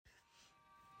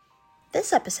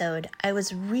This episode, I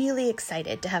was really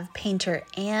excited to have painter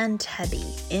Anne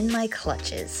Tebbe in my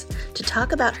clutches to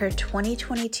talk about her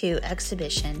 2022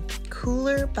 exhibition,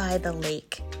 Cooler by the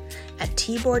Lake, at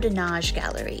Tibor de Nage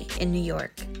Gallery in New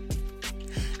York,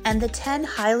 and the 10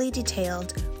 highly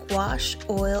detailed gouache,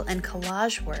 oil, and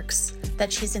collage works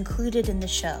that she's included in the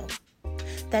show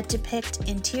that depict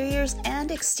interiors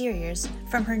and exteriors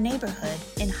from her neighborhood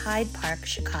in Hyde Park,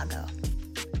 Chicago.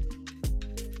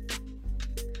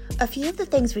 A few of the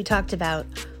things we talked about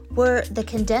were the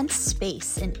condensed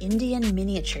space in Indian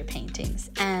miniature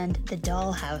paintings and the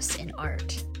dollhouse in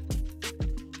art.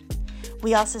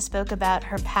 We also spoke about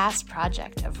her past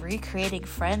project of recreating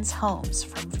friends' homes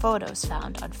from photos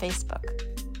found on Facebook.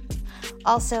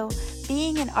 Also,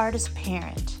 being an artist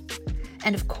parent,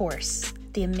 and of course,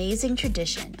 the amazing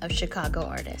tradition of Chicago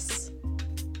artists.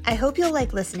 I hope you'll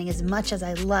like listening as much as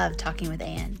I love talking with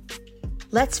Anne.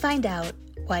 Let's find out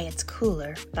why it's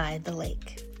cooler by the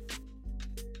lake.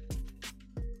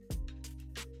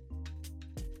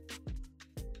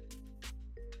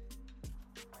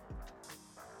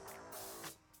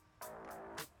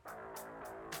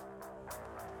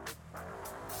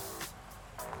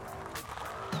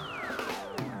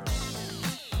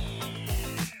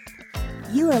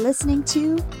 You are listening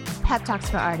to Pep Talks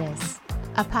for Artists,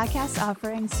 a podcast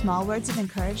offering small words of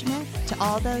encouragement to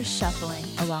all those shuffling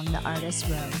along the artist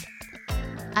road.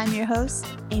 I'm your host,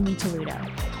 Amy Toludo.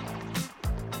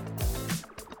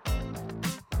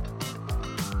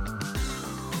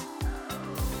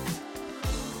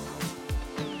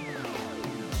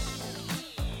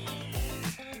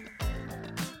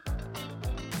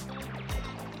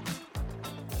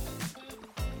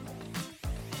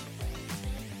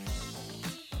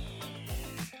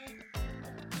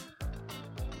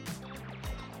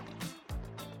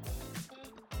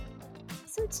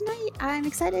 So tonight I'm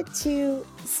excited to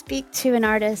speak to an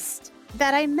artist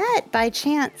that I met by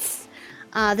chance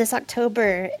this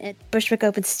October at Bushwick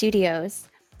Open Studios,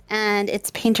 and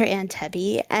it's painter Anne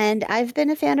Tebbe, and I've been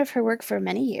a fan of her work for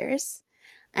many years,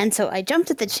 and so I jumped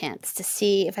at the chance to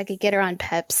see if I could get her on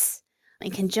Peps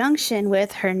in conjunction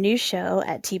with her new show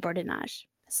at Tibor de Nage.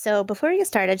 So before we get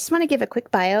started, I just want to give a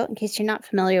quick bio in case you're not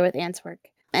familiar with Anne's work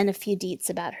and a few deets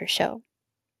about her show.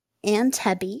 Anne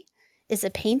Tebbe is a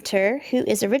painter who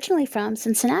is originally from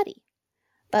Cincinnati,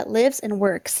 but lives and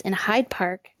works in Hyde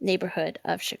Park neighborhood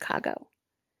of Chicago.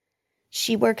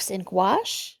 She works in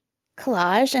gouache,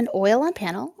 collage, and oil on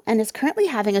panel, and is currently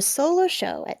having a solo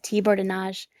show at Tibor de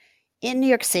Nage in New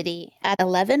York City at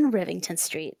 11 Rivington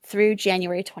Street through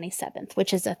January 27th,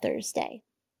 which is a Thursday.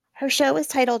 Her show is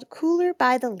titled Cooler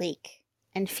by the Lake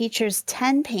and features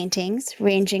 10 paintings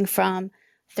ranging from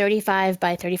 35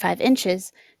 by 35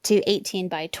 inches to 18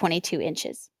 by 22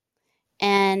 inches.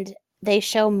 And they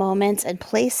show moments and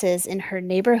places in her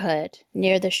neighborhood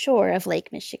near the shore of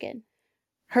Lake Michigan.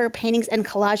 Her paintings and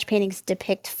collage paintings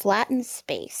depict flattened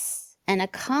space and a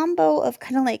combo of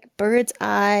kind of like bird's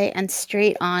eye and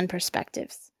straight on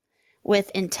perspectives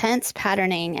with intense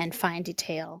patterning and fine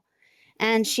detail.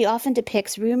 And she often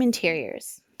depicts room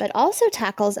interiors, but also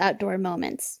tackles outdoor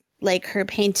moments, like her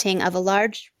painting of a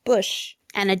large bush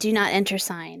and a do not enter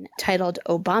sign titled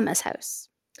Obama's House,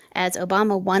 as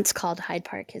Obama once called Hyde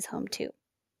Park his home too.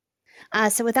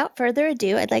 So without further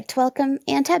ado, I'd like to welcome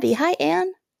Anne Tebbe. Hi,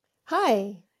 Anne.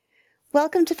 Hi.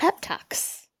 Welcome to Pep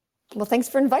Talks. Well, thanks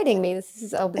for inviting me.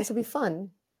 This will be fun.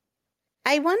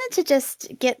 I wanted to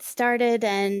just get started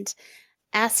and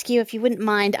ask you if you wouldn't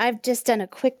mind. I've just done a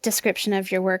quick description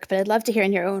of your work, but I'd love to hear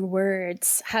in your own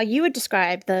words how you would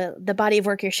describe the body of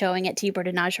work you're showing at Tibor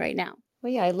de Nage right now.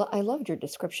 Well, yeah, I loved your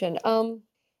description.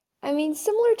 I mean,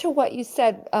 similar to what you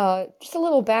said, just a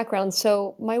little background.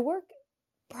 So my work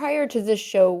prior to this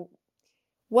show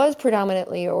was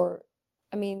predominantly,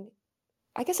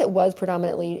 I guess it was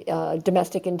predominantly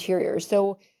domestic interiors.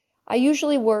 So I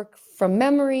usually work from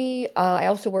memory. I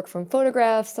also work from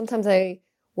photographs. Sometimes I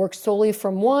work solely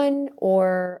from one,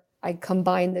 or I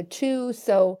combine the two.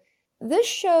 So this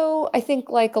show, I think,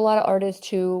 like a lot of artists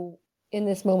who in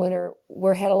this moment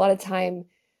had a lot of time,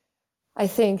 I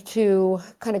think, to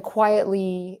kind of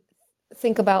quietly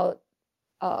think about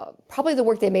probably the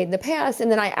work they made in the past.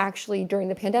 And then I actually, during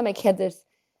the pandemic, had this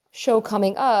show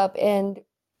coming up. And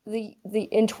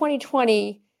in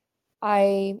 2020,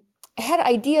 I had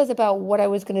ideas about what I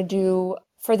was going to do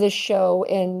for this show.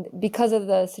 And because of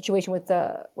the situation with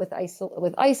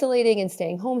isolating and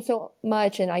staying home so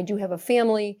much, and I do have a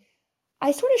family,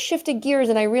 I sort of shifted gears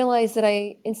and I realized that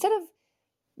instead of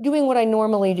doing what I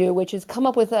normally do, which is come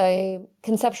up with a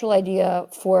conceptual idea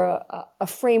for a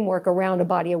framework around a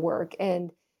body of work.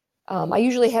 And I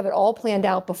usually have it all planned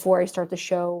out before I start the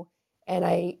show. and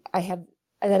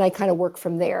and then I kind of work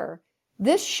from there.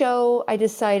 This show, I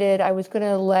decided I was going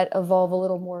to let evolve a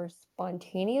little more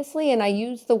spontaneously, and I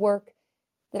used the work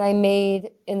that I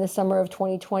made in the summer of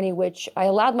 2020, which I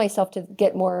allowed myself to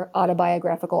get more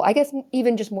autobiographical. I guess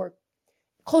even just more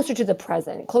closer to the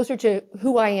present, closer to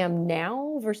who I am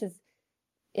now versus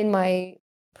in my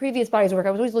previous bodies of work.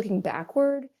 I was always looking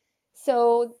backward.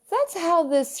 So that's how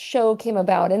this show came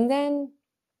about. And then,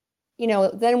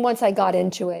 then once I got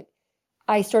into it,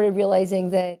 I started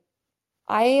realizing that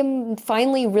I am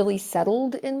finally really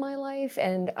settled in my life,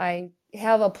 and I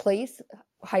have a place,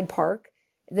 Hyde Park,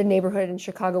 the neighborhood in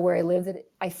Chicago where I live, that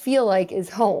I feel like is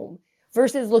home,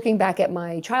 versus looking back at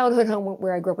my childhood home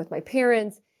where I grew up with my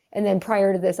parents. And then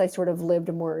prior to this, I sort of lived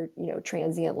a more,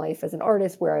 transient life as an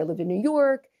artist where I lived in New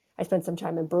York. I spent some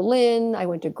time in Berlin. I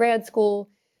went to grad school.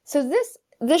 So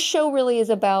this show really is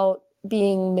about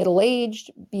being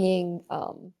middle-aged, being,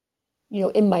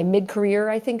 in my mid-career,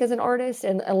 I think, as an artist,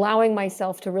 and allowing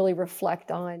myself to really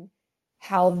reflect on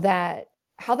how that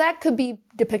could be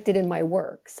depicted in my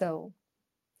work. So.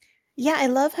 Yeah, I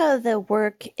love how the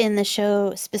work in the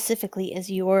show specifically is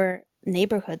your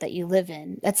neighborhood that you live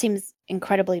in. That seems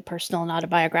incredibly personal and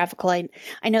autobiographical.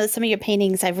 I know some of your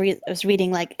paintings I was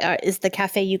reading, like, is the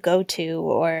cafe you go to,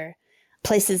 or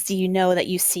places do you know that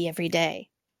you see every day?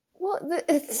 Well,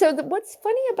 what's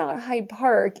funny about Hyde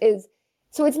Park is,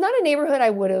 so it's not a neighborhood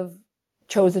I would have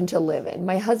chosen to live in.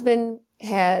 My husband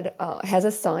has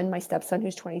a son, my stepson,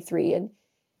 who's 23, and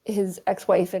his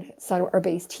ex-wife and son are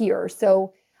based here.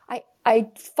 So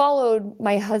I followed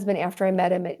my husband after I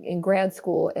met him in grad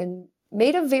school and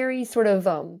made a very sort of,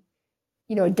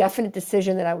 definite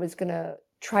decision that I was going to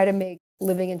try to make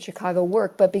living in Chicago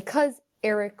work. But because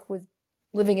Eric was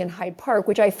living in Hyde Park,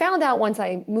 which I found out once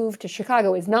I moved to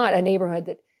Chicago is not a neighborhood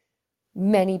that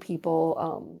many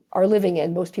people are living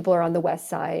in. Most people are on the west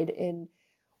side in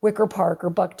Wicker Park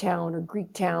or Bucktown or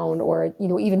Greektown, or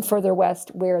even further west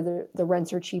where the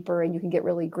rents are cheaper and you can get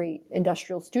really great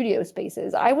industrial studio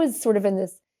spaces. I was sort of in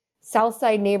this South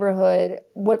Side neighborhood,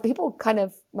 what people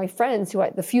my friends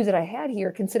the few that I had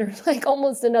here considered like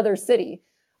almost another city.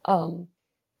 So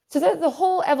that the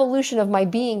whole evolution of my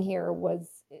being here was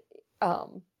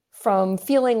from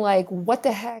feeling like, what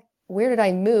the heck, where did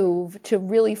I move, to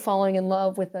really falling in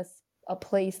love with a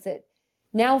place that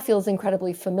now feels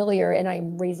incredibly familiar, and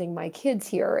I'm raising my kids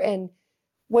here. And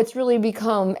what's really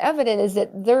become evident is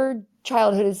that their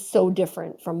childhood is so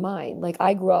different from mine. Like,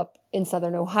 I grew up in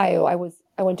Southern Ohio.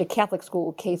 I went to Catholic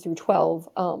school, K through 12,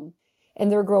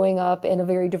 and they're growing up in a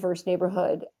very diverse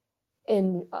neighborhood.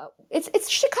 It's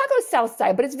Chicago's South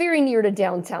Side, but it's very near to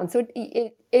downtown. So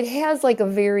it has like a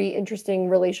very interesting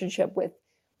relationship with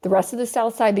the rest of the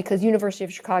South Side because University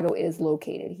of Chicago is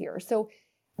located here. So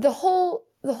the whole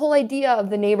idea of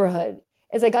the neighborhood,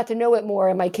 as I got to know it more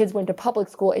and my kids went to public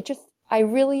school, I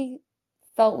really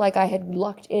felt like I had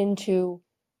lucked into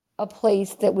a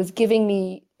place that was giving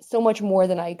me so much more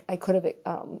than I could have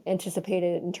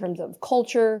anticipated in terms of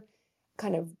culture,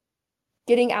 kind of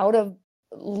getting out of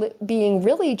being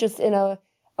really just in a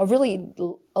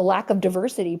lack of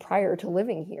diversity prior to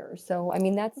living here. So, I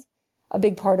mean, that's a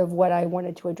big part of what I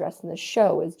wanted to address in this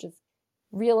show, is just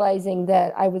realizing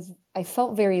that I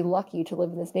felt very lucky to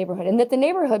live in this neighborhood, and that the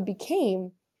neighborhood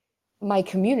became my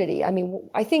community. I mean,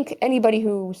 I think anybody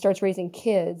who starts raising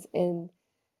kids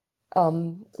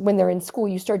when they're in school,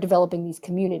 you start developing these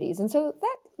communities. And so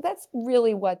that's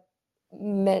really what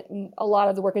meant a lot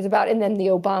of the work is about. And then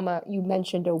you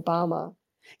mentioned Obama.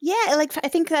 Yeah, like, I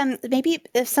think maybe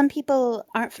if some people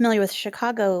aren't familiar with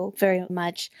Chicago very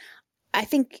much, I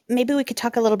think maybe we could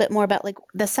talk a little bit more about, like,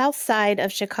 the South Side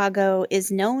of Chicago is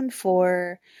known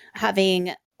for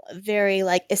having very,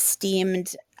 like,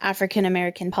 esteemed African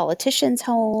American politicians'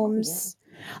 homes,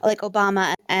 like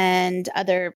Obama and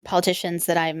other politicians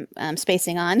that I'm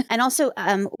spacing on, and also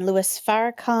Louis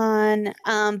Farrakhan.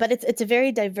 But it's a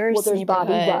very diverse. Well, there's neighborhood.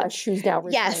 Bobby Rush, who's now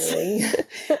retiring. Yes.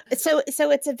 So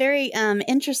it's a very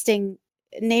interesting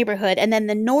neighborhood, and then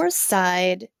the North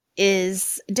Side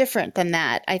is different than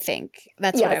that. I think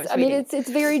that's what I was reading. I mean, it's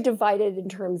very divided in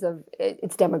terms of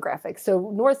its demographics.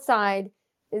 So North Side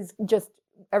is just,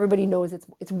 everybody knows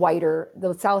it's whiter.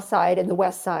 The South Side and the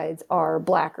West Sides are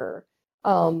blacker.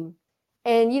 And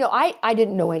I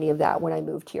didn't know any of that when I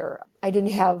moved here. I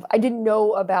didn't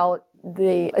know about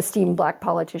the esteemed Black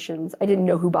politicians. I didn't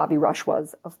know who Bobby Rush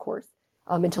was, of course,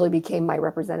 until he became my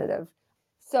representative.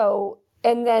 So,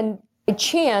 and then by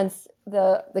chance,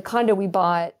 the condo we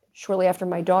bought shortly after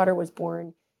my daughter was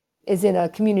born is in a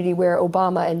community where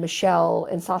Obama and Michelle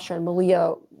and Sasha and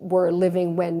Malia were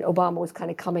living when Obama was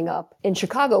kind of coming up in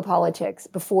Chicago politics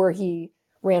before he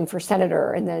ran for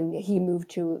senator, and then he moved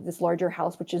to this larger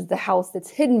house, which is the house that's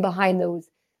hidden behind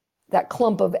that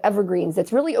clump of evergreens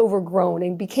that's really overgrown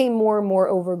and became more and more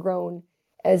overgrown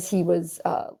as he was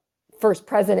first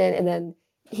president, and then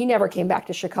he never came back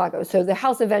to Chicago. So the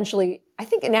house eventually, I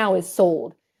think now is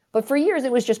sold. But for years,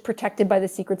 it was just protected by the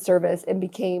Secret Service and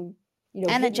became, and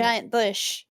hidden. A giant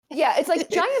bush. Yeah, it's like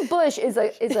giant bush is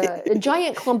a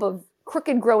giant clump of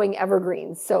crooked growing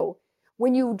evergreens. So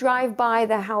when you drive by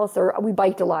the house, or we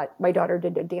biked a lot, my daughter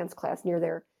did a dance class near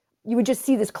there, you would just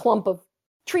see this clump of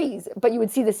trees, but you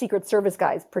would see the Secret Service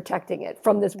guys protecting it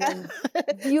from this one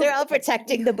view. They're all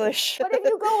protecting the bush. But if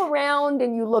you go around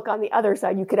and you look on the other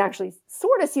side, you could actually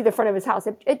sort of see the front of his house.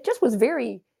 It just was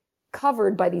very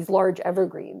covered by these large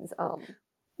evergreens.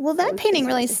 Well, that painting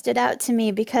really stood out to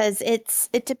me because it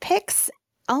depicts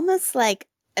almost like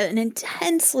an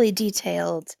intensely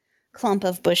detailed clump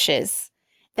of bushes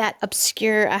that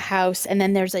obscure a house, and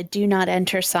then there's a do not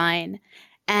enter sign.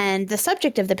 And the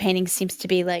subject of the painting seems to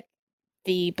be like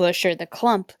the bush or the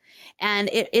clump. And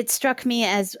it struck me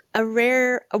as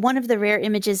one of the rare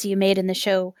images you made in the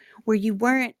show where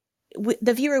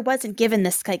the viewer wasn't given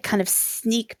this kind of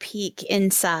sneak peek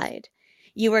inside.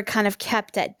 You were kind of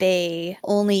kept at bay,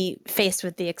 only faced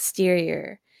with the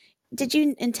exterior. Did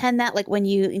you intend that, like when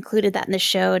you included that in the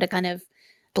show, to kind of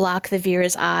block the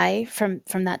viewer's eye from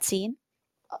that scene?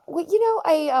 Well,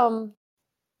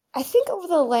 I think over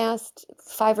the last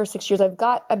 5 or 6 years,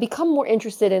 I've become more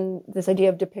interested in this idea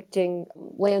of depicting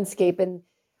landscape, and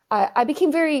I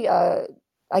became very,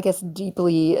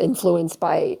 deeply influenced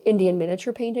by Indian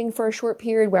miniature painting for a short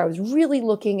period, where I was really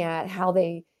looking at how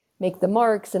they make the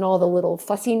marks and all the little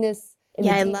fussiness.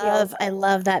 I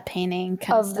love that painting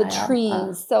of the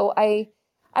trees. So I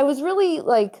was really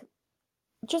like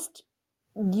just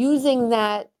using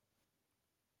that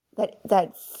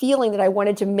feeling that I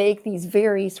wanted to make these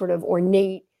very sort of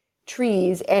ornate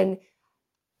trees. And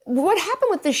what happened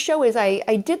with this show is I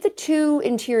did the 2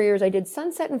 interiors. I did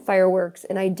Sunset and Fireworks,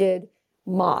 and I did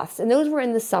Moths. And those were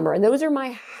in the summer. And those are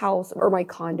my house or my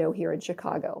condo here in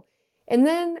Chicago. And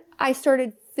then I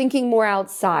started thinking more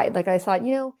outside. Like I thought,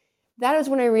 that is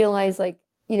when I realized,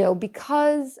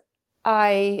 because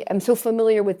I am so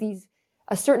familiar with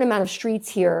a certain amount of streets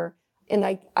here, and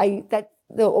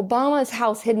the Obama's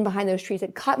house hidden behind those trees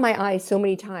had caught my eye so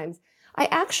many times. I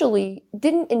actually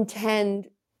didn't intend,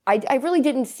 I really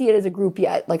didn't see it as a group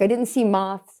yet. Like I didn't see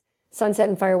Moths, Sunset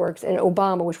and Fireworks, and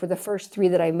Obama, which were the first 3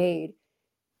 that I made,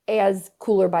 as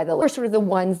Cooler by the Lake. They were sort of the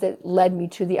ones that led me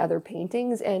to the other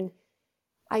paintings. And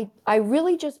I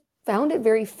really just found it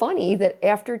very funny that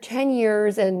after 10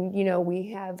 years, and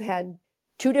we have had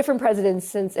 2 different presidents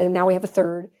since, and now we have a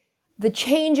third, the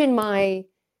change in my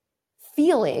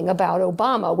feeling about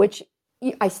Obama, which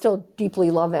I still deeply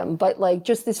love him, but like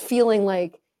just this feeling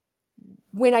like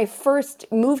when I first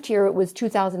moved here, it was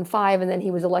 2005, and then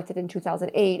he was elected in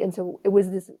 2008. And so there was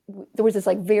this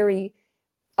like very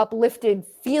uplifted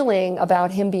feeling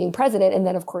about him being president. And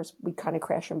then of course we kind of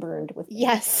crashed and burned with him.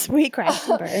 Yes, we crashed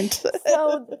and burned.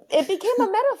 So it became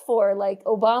a metaphor. Like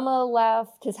Obama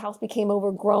left, his house became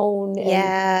overgrown.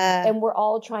 And we're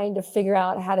all trying to figure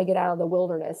out how to get out of the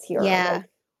wilderness here. Yeah. Like,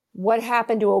 what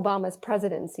happened to Obama's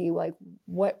presidency? Like,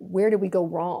 where did we go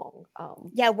wrong?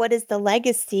 What is the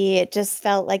legacy? It just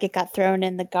felt like it got thrown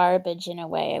in the garbage in a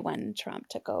way when Trump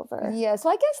took over. Yeah, so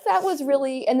I guess that was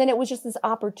really, and then it was just this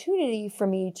opportunity for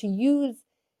me to use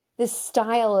this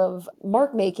style of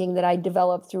mark making that I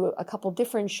developed through a couple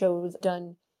different shows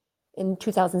done in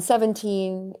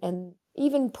 2017, and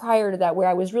even prior to that, where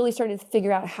I was really starting to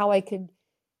figure out how I could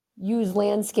use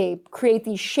landscape, create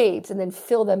these shapes, and then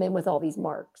fill them in with all these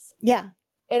marks. Yeah.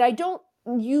 And I don't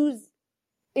use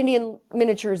Indian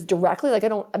miniatures directly,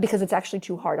 because it's actually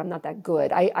too hard. I'm not that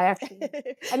good. I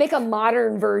make a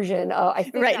modern version. I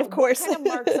think right, of course. What kind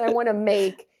of marks I want to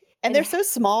make. And they're so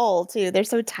small too. They're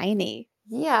so tiny.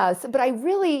 Yeah. But I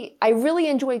really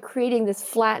enjoy creating this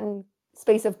flattened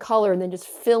space of color and then just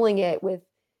filling it with,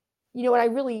 and I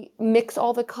really mix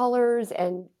all the colors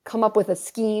and come up with a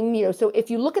scheme, so if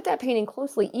you look at that painting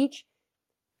closely, each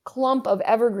clump of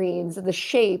evergreens, the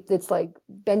shape that's like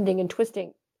bending and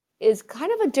twisting is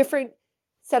kind of a different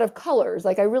set of colors.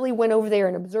 Like I really went over there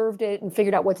and observed it and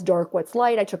figured out what's dark, what's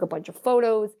light. I took a bunch of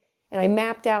photos and I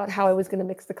mapped out how I was going to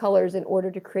mix the colors in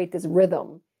order to create this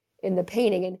rhythm in the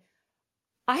painting. And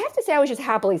I have to say, I was just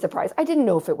happily surprised. I didn't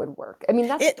know if it would work. I mean,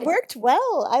 it worked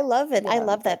well. I love it. Yeah. I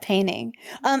love that painting.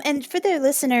 And for the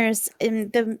listeners,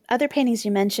 the other paintings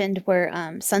you mentioned were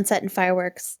Sunset and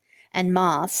Fireworks, and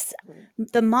moths.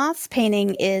 Mhm. The moths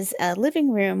painting is a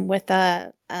living room with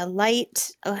a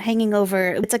light hanging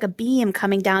over. It's like a beam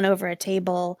coming down over a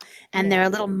table, and there Yeah. are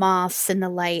little moths in the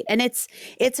light. And it's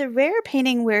a rare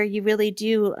painting where you really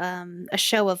do a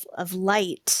show of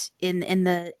light in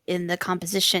the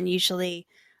composition. Usually,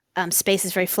 space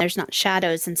is very flat. There's not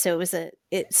shadows, and so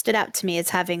it stood out to me as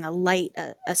having a light,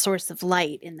 a source of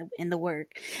light in the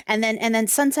work. And then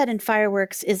sunset and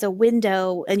fireworks is a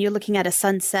window, and you're looking at a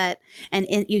sunset, and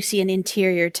you see an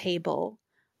interior table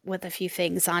with a few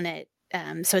things on it.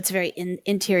 So it's very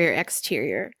interior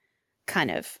exterior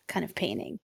kind of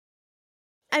painting.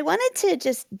 I wanted to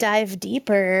just dive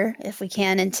deeper, if we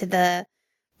can, into the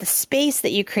space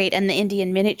that you create and the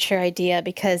Indian miniature idea,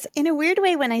 because in a weird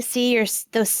way, when I see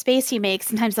those space you make,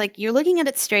 sometimes like you're looking at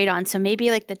it straight on, so maybe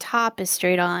like the top is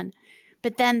straight on,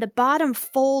 but then the bottom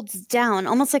folds down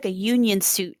almost like a union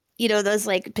suit. You know, those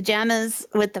like pajamas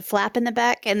with the flap in the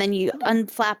back, and then you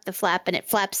unflap the flap and it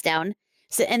flaps down.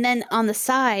 So, and then on the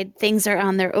side, things are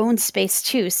on their own space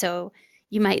too. So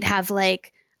you might have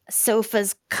like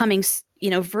sofas coming,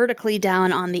 vertically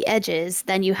down on the edges.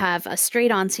 Then you have a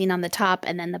straight on scene on the top,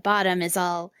 and then the bottom is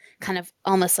all kind of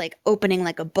almost like opening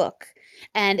like a book.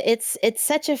 And it's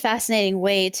such a fascinating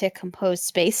way to compose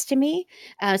space to me.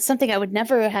 Something I would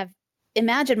never have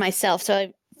imagined myself. So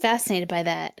I'm fascinated by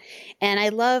that. And I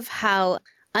love how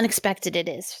unexpected it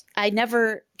is. I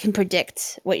never can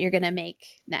predict what you're going to make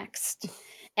next.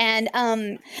 And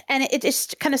it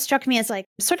just kind of struck me as like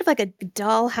sort of like a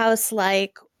dollhouse,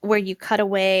 like where you cut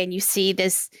away and you see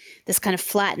this kind of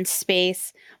flattened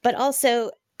space. But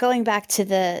also going back to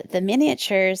the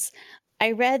miniatures,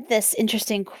 I read this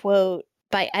interesting quote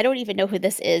by, I don't even know who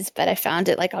this is, but I found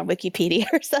it like on Wikipedia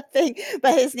or something.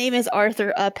 But his name is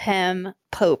Arthur Upham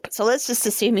Pope. So let's just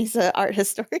assume he's an art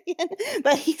historian.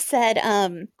 But he said,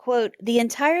 quote, "The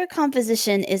entire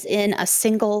composition is in a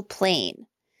single plane.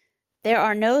 There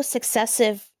are no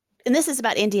successive," and this is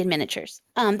about Indian miniatures.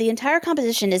 "The entire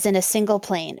composition is in a single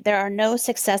plane. There are no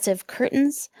successive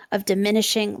curtains of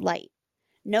diminishing light,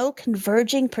 no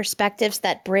converging perspectives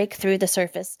that break through the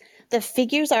surface. The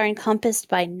figures are encompassed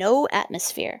by no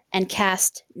atmosphere and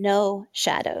cast no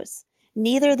shadows.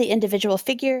 Neither the individual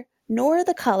figure nor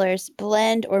the colors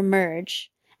blend or merge,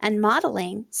 and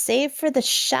modeling, save for the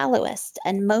shallowest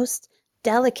and most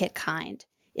delicate kind,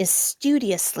 is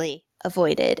studiously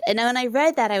avoided." And when I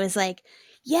read that, I was like,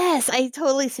 yes, I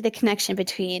totally see the connection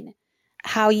between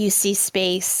how you see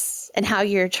space and how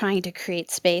you're trying to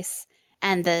create space,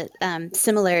 and the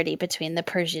similarity between the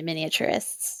Persian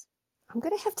miniaturists. I'm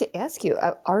going to have to ask you,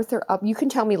 Arthur you can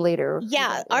tell me later.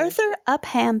 Yeah, Arthur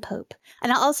Upham Pope.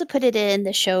 And I'll also put it in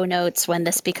the show notes when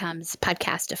this becomes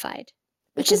podcastified,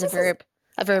 which is a verb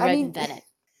I've invented.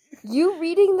 You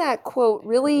reading that quote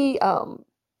really,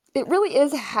 it really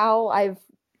is how I've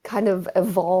kind of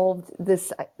evolved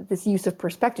this use of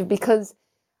perspective, because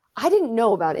I didn't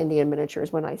know about Indian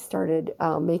miniatures when I started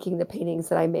making the paintings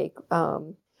that I make.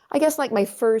 I guess like my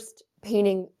first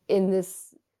painting in this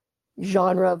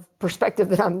genre of perspective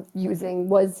that I'm using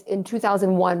was in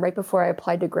 2001, right before I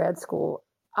applied to grad school.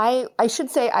 I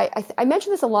should say, I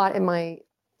mention this a lot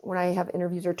when I have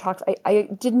interviews or talks. I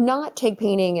did not take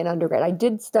painting in undergrad. I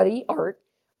did study art,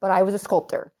 but I was a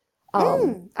sculptor.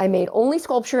 I made only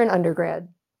sculpture in undergrad.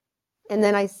 And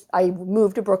then I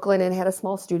moved to Brooklyn and had a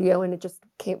small studio, and it just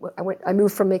I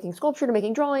moved from making sculpture to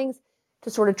making drawings to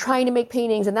sort of trying to make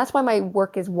paintings. And that's why my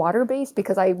work is water-based,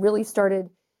 because I really started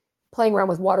playing around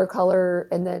with watercolor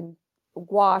and then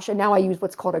gouache, and now I use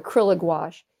what's called acrylic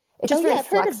gouache. It's just very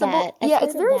flexible.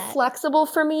 It's very flexible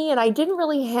for me, and I didn't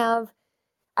really have,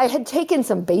 I had taken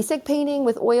some basic painting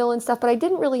with oil and stuff, but I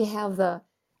didn't really have the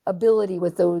ability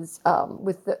with those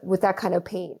with that kind of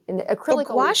paint. And acrylic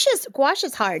gouache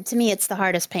is hard. To me, it's the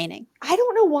hardest painting. I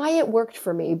don't know why it worked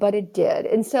for me, but it did.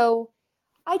 And so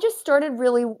I just started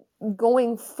really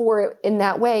going for it in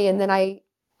that way. And then I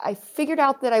figured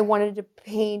out that I wanted to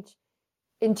paint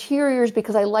interiors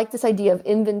because I like this idea of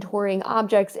inventorying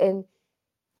objects, and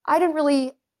I didn't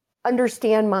really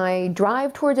understand my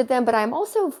drive towards it then, but I'm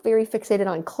also very fixated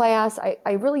on class.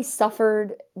 I really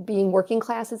suffered being working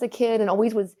class as a kid and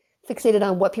always was fixated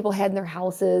on what people had in their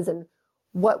houses and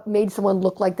what made someone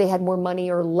look like they had more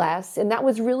money or less. And that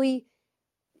was really,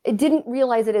 I didn't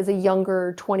realize it as a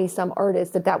younger 20-some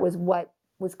artist that was what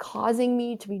was causing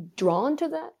me to be drawn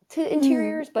to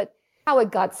interiors. But how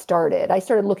it got started, I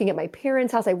started looking at my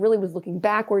parents' house. I really was looking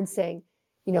backwards, saying,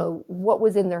 what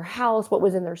was in their house, what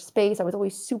was in their space. I was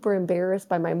always super embarrassed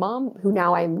by my mom, who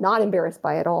now I'm not embarrassed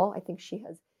by at all. I think she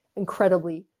has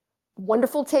incredibly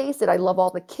wonderful taste, and I love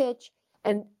all the kitsch.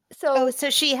 And so,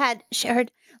 she had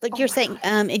Like Oh you're my saying,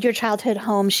 gosh. in your childhood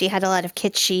home, she had a lot of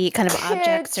kitschy kind of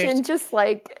objects Kitsch or and just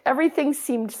like everything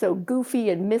seemed so goofy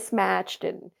and mismatched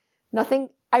and nothing.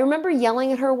 I remember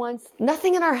yelling at her once,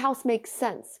 nothing in our house makes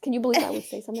sense. Can you believe I would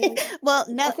say something like that? well,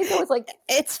 I no, think I was like,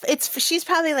 it's she's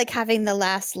probably like having the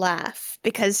last laugh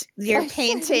because your I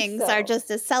think paintings are so.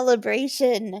 just a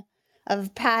celebration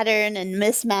of pattern and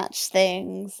mismatched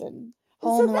things and So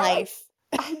home that life.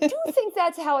 I do think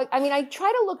that's how I mean, I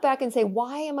try to look back and say,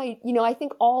 why am I, I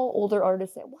think all older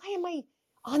artists say, why am I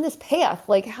on this path?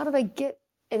 Like, how did I get,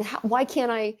 and why can't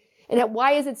I, and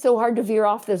why is it so hard to veer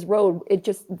off this road?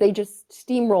 They just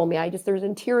steamroll me. There's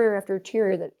interior after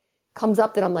interior that comes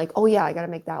up that I'm like, oh yeah, I got to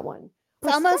make that one.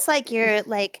 It's almost like Perspective. you're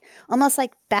like almost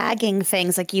like bagging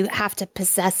things, like you have to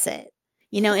possess it.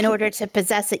 In order to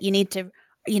possess it, you need to,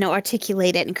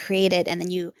 articulate it and create it, and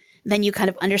then you kind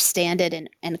of understand it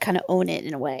and kind of own it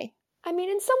in a way. I mean,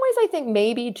 in some ways, I think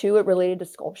maybe too it related to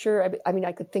sculpture. I mean,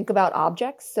 I could think about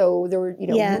objects. So there were,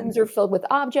 Yeah. rooms are filled with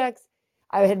objects.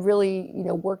 I had really,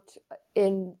 worked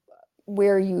in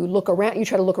where you look around, you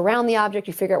try to look around the object,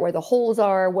 you figure out where the holes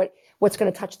are, what's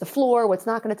going to touch the floor, what's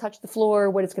not going to touch the floor,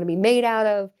 what it's going to be made out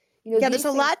of. Yeah, there's These a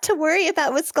things. lot to worry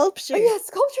about with Oh, sculpture. yeah,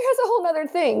 sculpture has a whole nother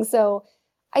thing. So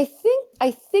I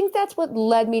think that's what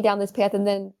led me down this path. And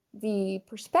then the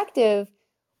perspective,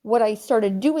 what I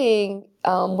started doing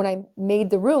when I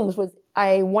made the rooms was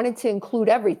I wanted to include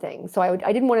everything. So I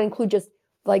didn't want to include just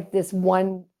like this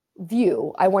one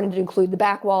view. I wanted to include the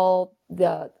back wall,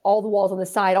 all the walls on the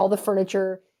side, all the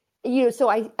furniture. So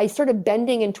I started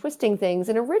bending and twisting things.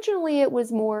 And originally it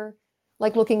was more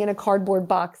like looking in a cardboard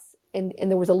box and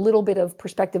there was a little bit of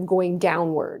perspective going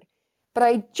downward. But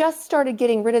I just started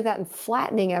getting rid of that and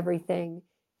flattening everything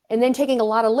and then taking a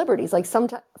lot of liberties. Like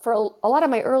sometimes for a lot of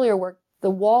my earlier work, the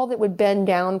wall that would bend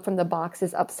down from the box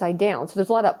is upside down. So there's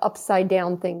a lot of upside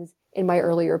down things in my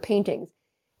earlier paintings.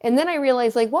 And then I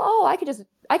realized like, well, I could just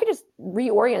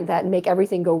reorient that and make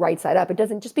everything go right side up. It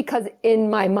doesn't just because in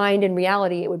my mind and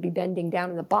reality it would be bending down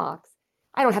in the box.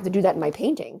 I don't have to do that in my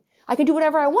painting. I can do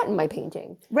whatever I want in my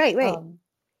painting. Right.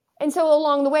 And so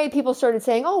along the way, people started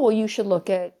saying, oh, well, you should look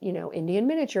at, Indian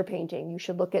miniature painting. You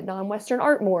should look at non-Western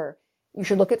art more. You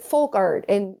should look at folk art.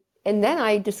 And then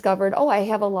I discovered, oh, I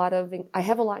have a lot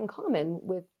in common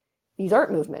with these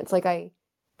art movements.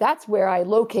 That's where I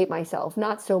locate myself,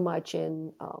 not so much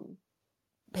in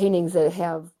paintings that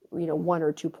have, 1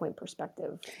 or 2 point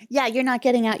perspective. Yeah, you're not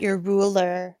getting out your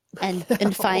ruler and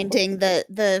finding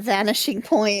the vanishing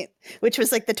point, which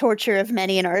was like the torture of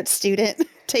many an art student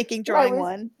taking Well, drawing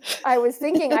one. I was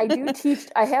thinking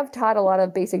I have taught a lot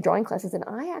of basic drawing classes, and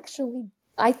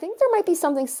I think there might be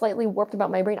something slightly warped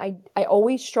about my brain. I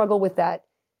always struggle with that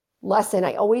lesson.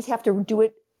 I always have to do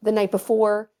it the night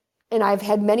before. And I've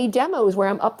had many demos where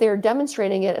I'm up there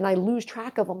demonstrating it and I lose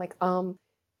track of them. Like,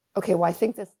 okay, well, I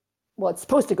think it's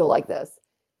supposed to go like this.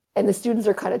 And the students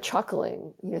are kind of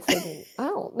chuckling, thinking, I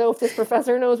don't know if this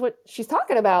professor knows what she's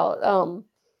talking about.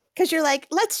 Because you're like,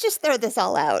 let's just throw this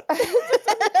all out. This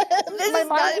is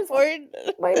not important.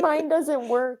 My mind doesn't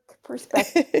work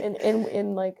perspective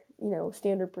in like,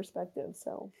 standard perspective.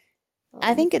 So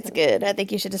I think it's good. I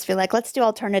think you should just be like, let's do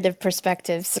alternative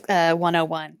perspectives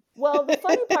 101. Well, the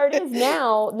funny part is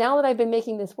now that I've been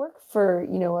making this work for,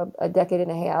 a decade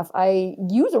and a half, I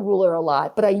use a ruler a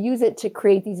lot, but I use it to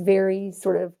create these very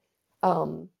sort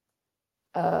of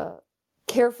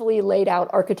carefully laid out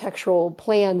architectural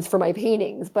plans for my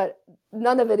paintings. But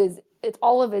none of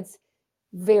all of it's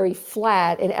very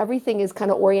flat and everything is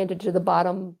kind of oriented to the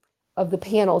bottom of the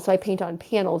panel. So I paint on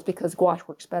panels because gouache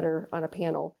works better on a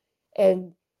panel.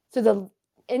 And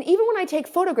and even when I take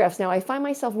photographs now, I find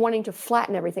myself wanting to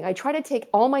flatten everything. I try to take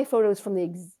all my photos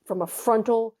from a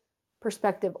frontal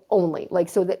perspective only, like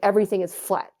so that everything is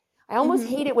flat. I almost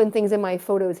hate it when things in my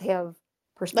photos have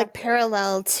perspective. Like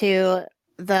parallel to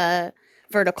the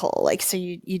vertical, like so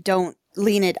you don't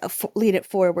lean it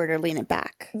forward or lean it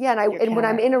back. Yeah, and when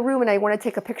I'm in a room and I want to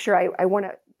take a picture, I want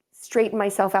to straighten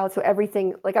myself out so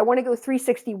everything, like I want to go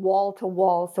 360 wall to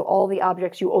wall, so all the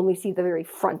objects you only see the very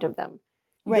front of them.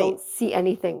 You don't see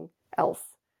anything else.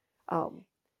 And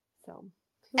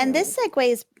this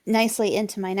segues nicely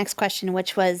into my next question,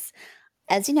 which was,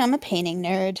 as you know, I'm a painting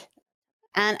nerd.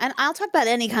 And I'll talk about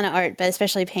any kind of art, but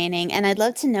especially painting. And I'd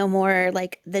love to know more,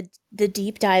 like the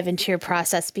deep dive into your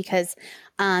process because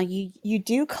you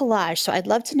do collage. So I'd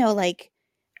love to know, like,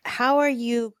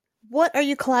 what are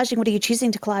you collaging? What are you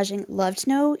choosing to collaging? Love to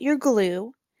know your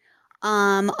glue.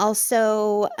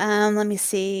 Also, let me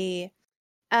see.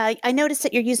 I noticed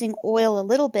that you're using oil a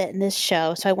little bit in this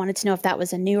show, so I wanted to know if that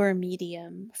was a newer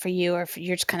medium for you, or if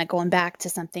you're just kind of going back to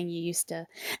something you used to.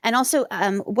 And also,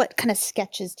 what kind of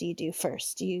sketches do you do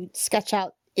first? Do you sketch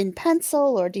out in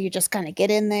pencil, or do you just kind of get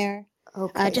in there?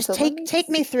 Okay, Just so let me take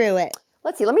me through it.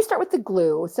 let's see. Let me start with the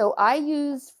glue. So I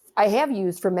have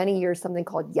used for many years something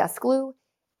called Yes Glue,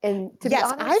 and to be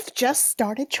Yes, honest, I've just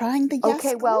started trying the Yes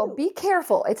okay, well, glue. be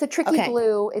careful. It's a tricky Okay.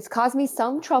 glue. It's caused me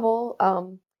some trouble.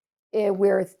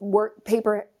 Where work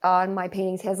paper on my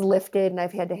paintings has lifted, and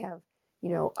I've had to have,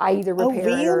 I either Oh, repair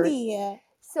it or really?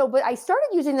 so. But I started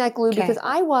using that glue because Okay.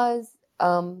 I was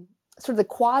sort of the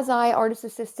quasi artist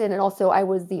assistant, and also I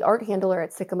was the art handler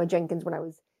at Sycamore Jenkins when I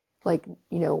was like,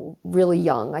 really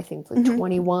young. I think like Hmm.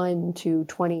 21 to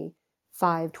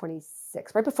 25,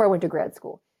 26, right before I went to grad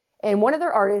school. And one of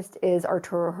their artists is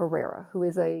Arturo Herrera, who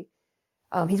is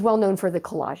he's well known for the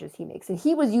collages he makes. And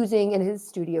he was using in his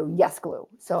studio Yes Glue.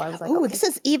 So I was like, Oh, okay. this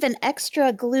is even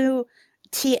extra glue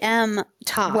TM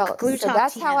talk. Well, Glue so talk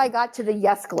that's how I TM. got to the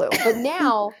Yes Glue. But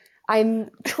now I'm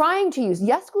trying to use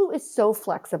Yes Glue is so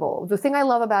flexible. The thing I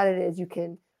love about it is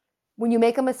when you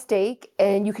make a mistake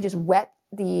and you can just wet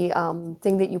the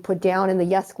thing that you put down and the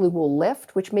Yes Glue will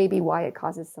lift, which may be why it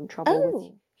causes some trouble with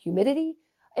Oh. humidity.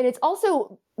 And it's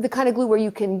also the kind of glue where you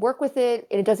can work with it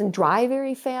and it doesn't dry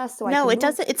very fast. So I No, can it move.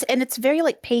 doesn't. It's very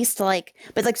like paste like,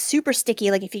 but like super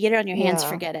sticky. Like if you get it on your hands, Yeah.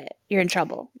 forget it. You're in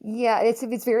trouble. Yeah, it's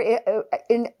very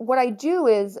and what I do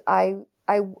is I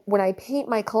when I paint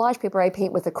my collage paper, I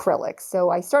paint with acrylics. So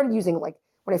I started using like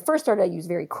when I first started, I used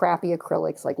very crappy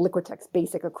acrylics like Liquitex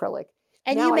basic acrylic.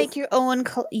 And Now you make your own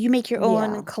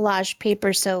yeah, collage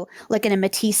paper, so like in a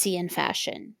Matissean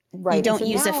fashion. You right. And don't so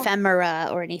use ephemera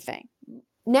or anything.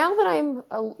 now that I'm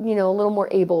a little more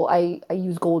able, I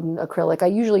use golden acrylic. I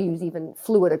usually use even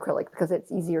fluid acrylic because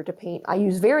it's easier to paint. I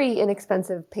use very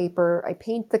inexpensive paper. I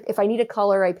paint if I need a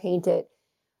color, I paint it.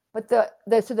 But the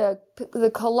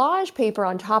collage paper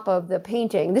on top of the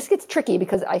painting, this gets tricky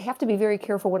because I have to be very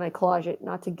careful when I collage it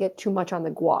not to get too much on the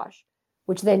gouache,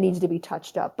 which then needs to be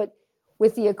touched up. But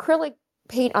with the acrylic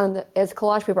paint as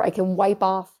collage paper, I can wipe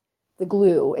off the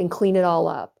glue and clean it all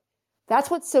up. That's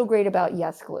what's so great about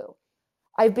Yes Glue.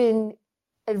 I've been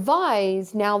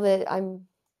advised now that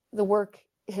the work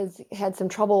has had some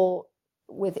trouble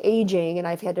with aging and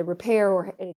I've had to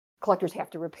repair and collectors have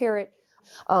to repair it.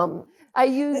 I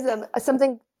use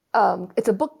something. It's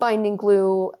a bookbinding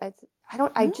glue. It's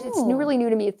Oh. really new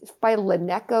to me. It's by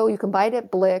Laneco. You can buy it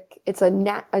at Blick. It's a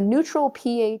neutral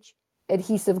pH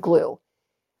adhesive glue.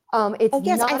 It's Oh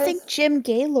yes, I not think as Jim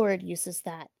Gaylord uses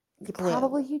that glue.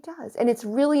 probably he does, and it's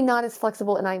really not as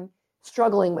flexible. And I'm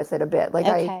struggling with it a bit. Like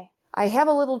Okay. I have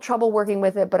a little trouble working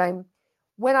with it, but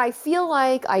when I feel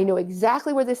like I know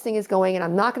exactly where this thing is going and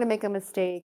I'm not going to make a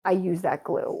mistake, I use that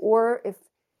glue. Or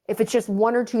if it's just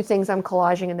one or two things I'm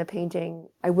collaging in the painting,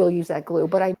 I will use that glue,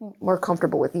 but I'm more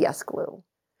comfortable with Yes Glue.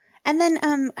 And then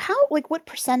how like what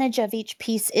percentage of each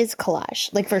piece is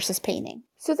collage, like versus painting?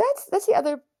 So that's the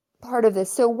other part of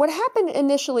this. So what happened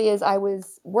initially is I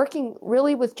was working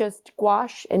really with just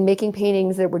gouache and making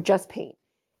paintings that were just paint.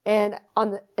 And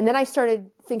then I started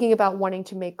thinking about wanting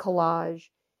to make collage,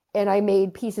 and I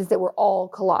made pieces that were all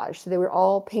collage. So they were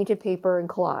all painted paper and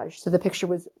collage. So the picture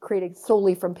was created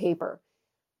solely from paper.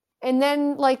 And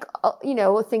then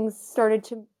things started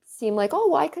to seem like, oh,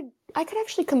 well, I could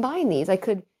actually combine these.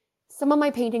 Some of my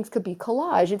paintings could be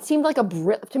collage. It seemed like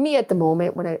to me at the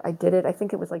moment when I did it, I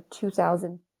think it was like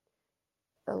 2000,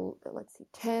 let's see,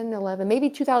 10, 11, maybe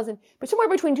 2000, but somewhere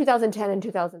between 2010 and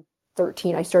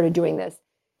 2013, I started doing this,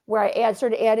 where I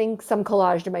started adding some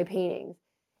collage to my paintings.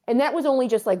 And that was only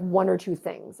just like one or two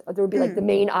things. There would be like the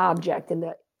main object in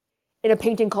a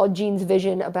painting called Jean's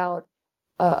Vision about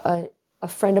a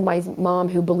friend of my mom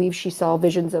who believes she saw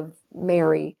visions of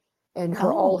Mary, and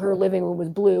all her living room was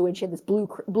blue, and she had this blue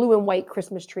and white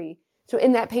Christmas tree. So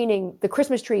in that painting, the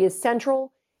Christmas tree is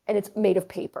central and it's made of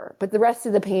paper, but the rest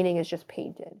of the painting is just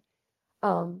painted.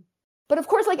 But of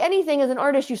course, like anything as an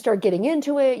artist, you start getting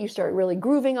into it, you start really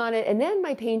grooving on it, and then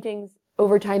my paintings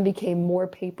over time became more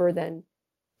paper than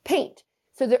paint.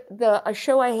 So a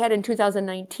show I had in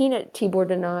 2019 at Tibor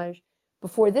de Nage,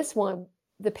 before this one,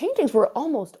 the paintings were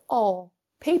almost all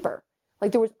paper.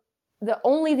 Like there was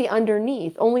only the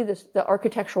underneath, only the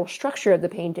architectural structure of the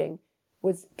painting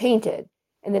was painted,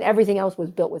 and then everything else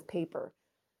was built with paper.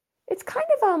 It's kind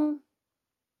of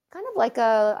like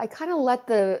I kind of let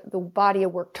the body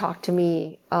of work talk to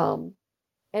me, and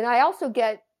I also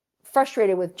get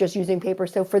frustrated with just using paper.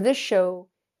 So for this show,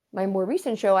 my more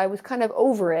recent show, I was kind of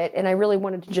over it, and I really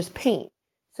wanted to just paint.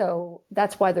 So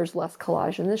that's why there's less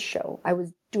collage in this show. I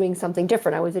was doing something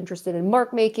different. I was interested in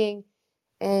mark making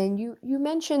and you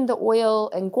mentioned the oil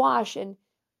and gouache, and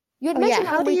you had Oh yeah, mentioned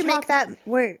how when do we you make talked. that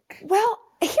work? Well,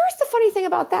 here's the funny thing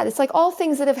about that. It's like all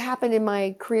things that have happened in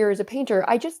my career as a painter.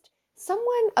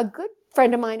 A good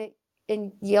friend of mine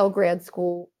in Yale grad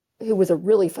school who was a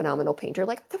really phenomenal painter.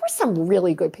 Like there were some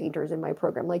really good painters in my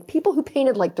program, like people who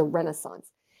painted like the Renaissance.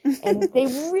 And they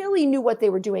really knew what they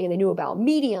were doing and they knew about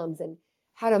mediums and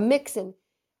how to mix. And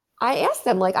I asked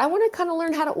them, like, I want to kind of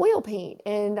learn how to oil paint.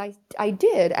 And I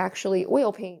did actually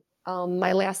oil paint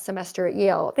my last semester at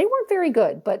Yale. They weren't very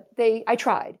good, but I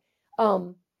tried.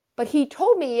 Um, but he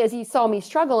told me as he saw me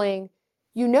struggling,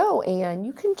 Anne,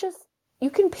 you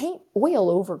can paint oil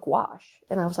over gouache.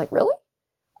 And I was like, really?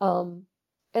 Um,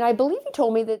 and I believe he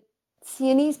told me that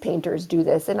Sienese painters do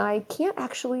this. And I can't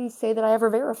actually say that I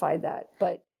ever verified that,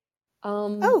 but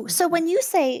Oh, so when you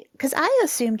say, because I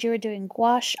assumed you were doing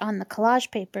gouache on the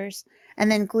collage papers and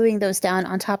then gluing those down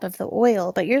on top of the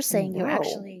oil, but you're saying you're no.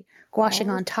 actually gouaching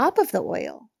on top of the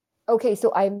oil. Okay,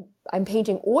 so I'm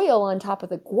painting oil on top of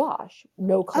the gouache,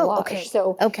 no Oh, collage. okay.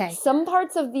 So Okay. some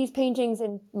parts of these paintings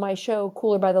in my show,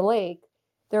 Cooler by the Lake,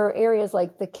 there are areas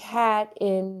like the cat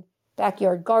in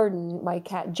Backyard Garden, my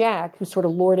cat Jack, who's sort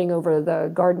of lording over the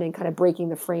garden and kind of breaking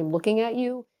the frame looking at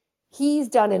you. He's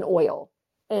done in oil.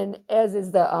 And as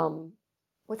is the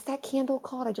what's that candle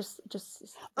called?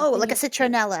 Oh, like a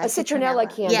citronella. A citronella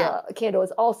Yeah. candle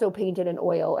is also painted in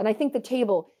oil. And I think the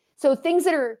table, so things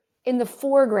that are in the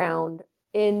foreground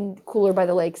in Cooler by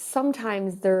the Lake,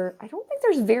 sometimes I don't think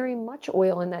there's very much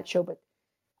oil in that show, but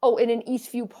and in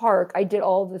Eastview Park, I did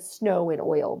all the snow in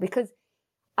oil because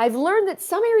I've learned that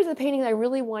some areas of the painting I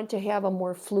really want to have a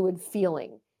more fluid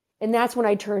feeling. And that's when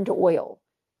I turn to oil.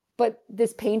 But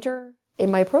this painter in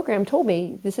my program told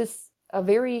me this is a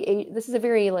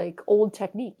very like old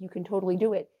technique. You can totally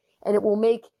do it. And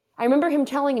I remember him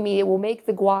telling me it will make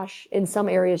the gouache in some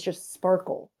areas just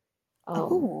sparkle.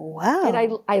 Oh, wow. And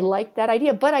I liked that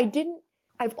idea, but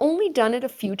I've only done it a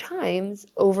few times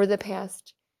over the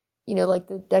past, like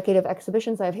the decade of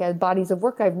exhibitions I've had, bodies of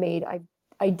work I've made.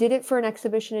 I did it for an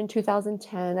exhibition in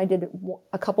 2010. I did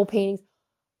a couple paintings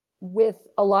with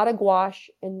a lot of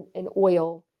gouache and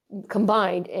oil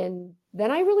combined. And then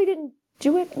I really didn't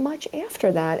do it much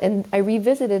after that. And I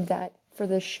revisited that for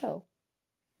this show.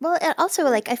 Well, and also,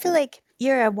 like, I feel like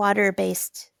you're a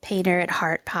water-based painter at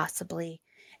heart, possibly.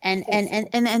 And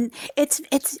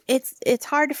it's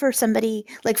hard for somebody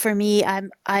like for me.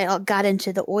 I got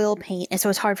into the oil paint, and so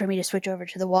it's hard for me to switch over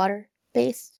to the water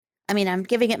based. I mean, I'm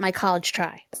giving it my college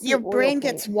try. Your brain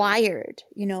gets wired,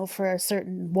 for a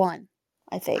certain one,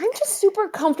 I think. I'm just super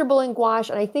comfortable in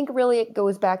gouache, and I think really it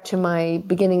goes back to my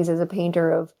beginnings as a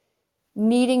painter of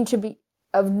not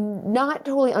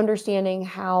totally understanding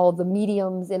how the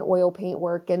mediums in oil paint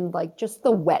work and like just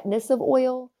the wetness of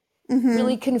oil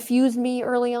really confused me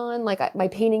early on. Like my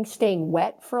painting staying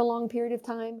wet for a long period of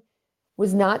time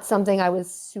was not something I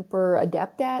was super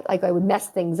adept at. Like I would mess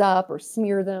things up or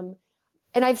smear them.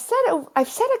 And I've said a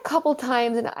couple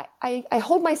times, and I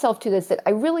hold myself to this, that I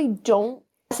really don't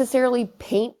necessarily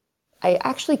paint. I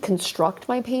actually construct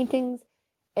my paintings.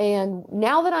 And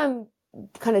now that I'm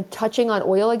kind of touching on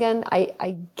oil again,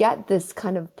 I get this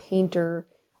kind of painter,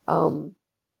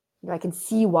 I can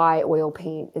see why oil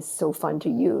paint is so fun to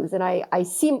use. And I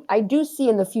do see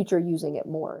in the future using it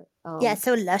more. Yeah,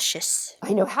 so luscious.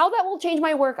 I know how that will change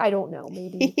my work. I don't know.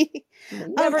 Maybe you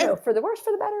never know. For the worse,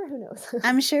 for the better. Who knows?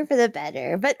 I'm sure for the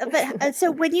better. But so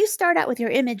when you start out with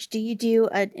your image, do you do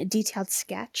a detailed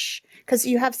sketch? Because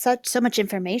you have so much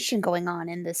information going on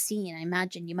in the scene. I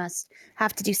imagine you must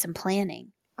have to do some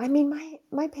planning. I mean,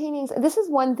 my paintings. This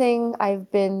is one thing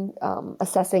I've been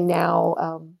assessing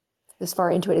now. This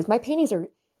far into it is my paintings are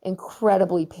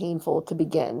incredibly painful to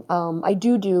begin. I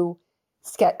do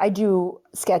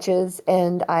sketches,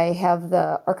 and I have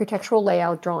the architectural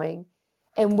layout drawing.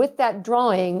 And with that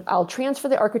drawing, I'll transfer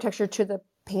the architecture to the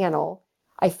panel.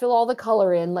 I fill all the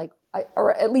color in,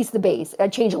 or at least the base. I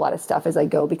change a lot of stuff as I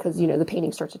go because, the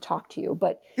painting starts to talk to you.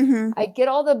 But I get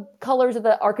all the colors of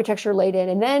the architecture laid in,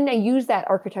 and then I use that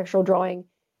architectural drawing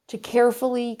to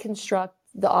carefully construct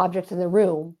the objects in the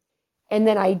room. And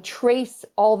then I trace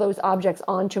all those objects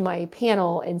onto my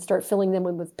panel and start filling them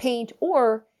in with paint.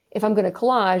 Or if I'm going to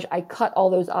collage, I cut all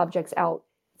those objects out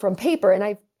from paper. And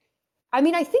I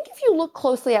think if you look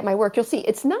closely at my work, you'll see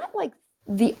it's not like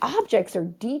the objects are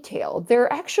detailed.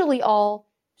 They're actually all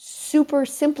super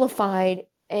simplified,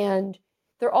 and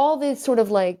they're all this sort of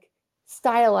like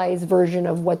stylized version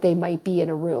of what they might be in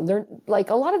a room. They're like,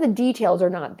 a lot of the details are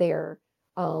not there.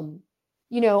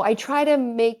 I try to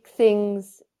make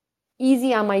things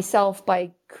easy on myself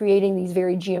by creating these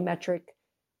very geometric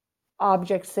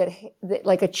objects that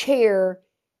like a chair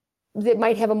that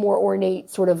might have a more ornate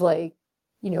sort of like,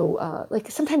 like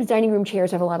sometimes dining room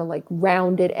chairs have a lot of like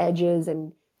rounded edges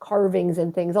and carvings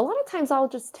and things. A lot of times I'll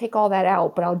just take all that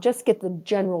out, but I'll just get the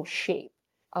general shape.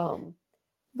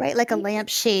 Right, like a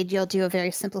lampshade, you'll do a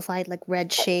very simplified, like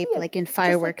red shape, Yeah, like in just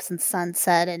fireworks and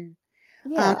sunset, and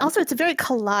yeah. also it's a very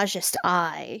collagist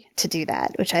eye to do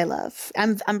that, which I love.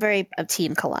 I'm very a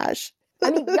team collage.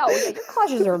 I mean, yeah, your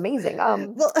collages are amazing.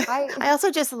 Well, I I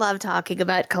also just love talking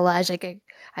about collage. Like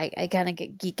I kind of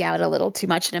get geek out a little too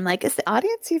much, and I'm like, is the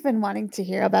audience even wanting to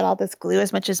hear about all this glue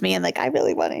as much as me? And like, I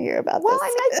really want to hear about Well, this. I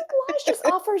mean, I think collage just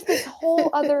offers this whole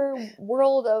other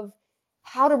world of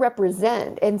how to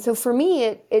represent. And so for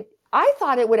me, I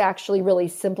thought it would actually really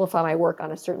simplify my work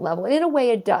on a certain level. And in a way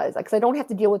it does, because I don't have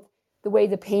to deal with the way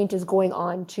the paint is going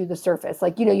on to the surface.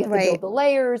 Like, you have to Right. build the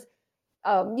layers.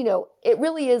 It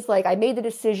really is like I made the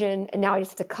decision and now I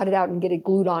just have to cut it out and get it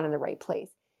glued on in the right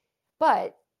place.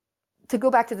 But to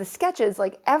go back to the sketches,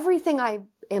 like everything I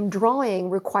am drawing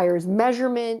requires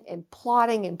measurement and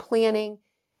plotting and planning,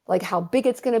 like how big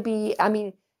it's going to be. I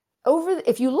mean,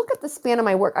 if you look at the span of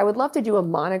my work, I would love to do a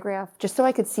monograph just so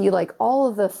I could see like all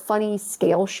of the funny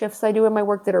scale shifts I do in my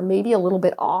work that are maybe a little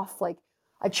bit off. Like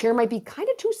a chair might be kind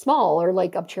of too small or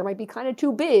like a chair might be kind of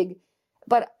too big.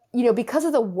 But, because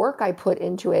of the work I put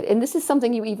into it, and this is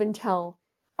something you even tell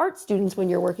art students when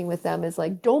you're working with them is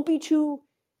like, don't be too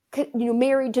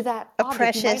married to that object.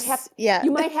 Precious.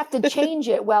 You might have to change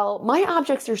it. Well, my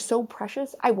objects are so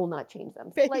precious, I will not change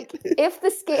them. So, like, if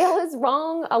the scale is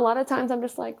wrong, a lot of times I'm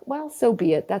just like, well, so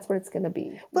be it. That's what it's going to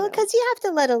be. Well, because you have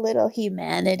to let a little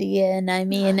humanity in. I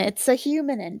mean, it's a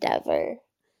human endeavor.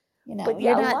 But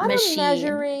you're a not lot machine. of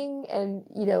measuring and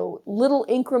little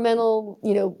incremental.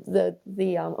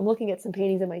 I'm looking at some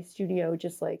paintings in my studio,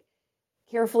 just like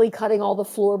carefully cutting all the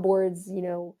floorboards.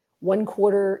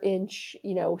 1/4 inch,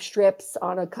 strips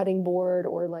on a cutting board,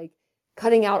 or like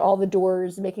cutting out all the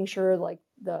doors, making sure like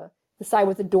the side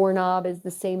with the doorknob is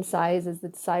the same size as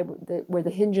the side where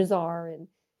the hinges are, and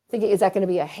thinking, is that going to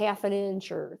be a 1/2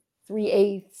 inch or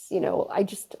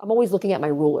 3/8? I'm always looking at my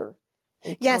ruler.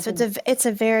 Yeah, so it's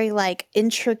a very like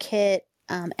intricate,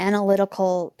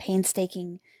 analytical,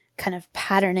 painstaking kind of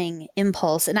patterning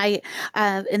impulse. And I,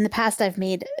 in the past, I've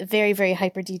made very, very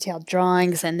hyper detailed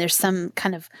drawings, and there's some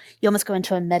kind of, you almost go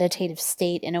into a meditative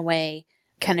state in a way,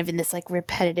 kind of in this like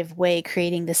repetitive way,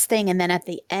 creating this thing. And then at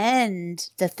the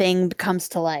end, the thing comes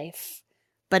to life.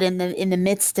 But in the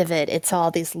midst of it, it's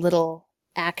all these little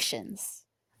actions.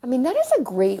 I mean, that is a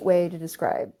great way to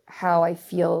describe how I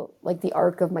feel like the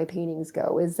arc of my paintings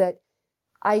go, is that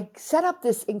I set up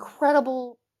this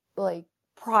incredible like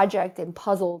project and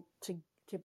puzzle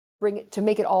to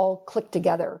make it all click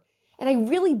together. And I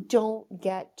really don't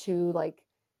get to like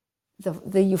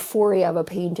the euphoria of a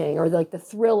painting or like the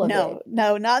thrill of it.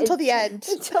 No, not until the end.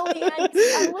 Until the end.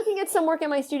 I'm looking at some work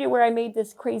in my studio where I made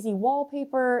this crazy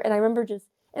wallpaper, and I remember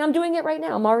and I'm doing it right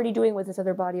now. I'm already doing with this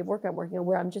other body of work I'm working on,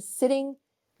 where I'm just sitting,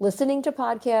 listening to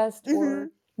podcasts or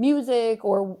music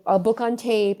or a book on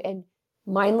tape and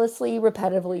mindlessly,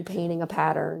 repetitively painting a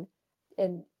pattern.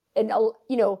 And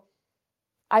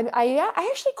I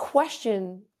actually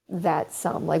question that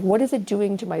some. Like, what is it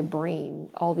doing to my brain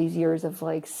all these years of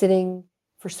like sitting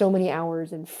for so many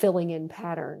hours and filling in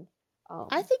pattern?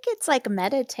 I think it's like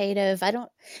meditative.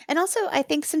 And also I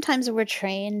think sometimes we're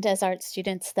trained as art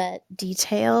students that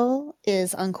detail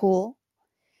is uncool.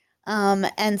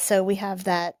 And so we have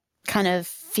that kind of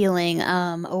feeling,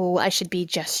 I should be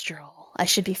gestural. I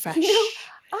should be fresh.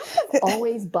 I have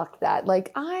always bucked that.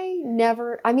 Like, I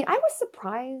was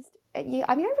surprised at you.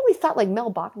 I mean, I really thought like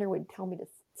Mel Bachner would tell me to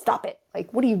stop it.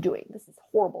 Like, what are you doing? This is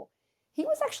horrible. He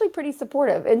was actually pretty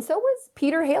supportive. And so was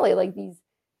Peter Haley, like these,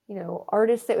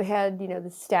 artists that had,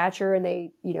 the stature, and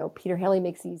they, Peter Haley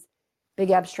makes these big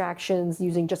abstractions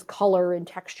using just color and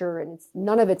texture, and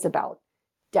none of it's about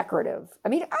decorative. I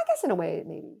mean, I guess in a way,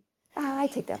 maybe. I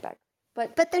take that back.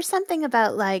 But there's something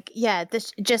about like,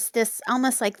 this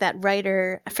almost like that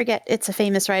writer, I forget, it's a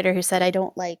famous writer who said, I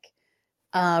don't like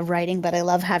writing, but I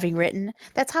love having written.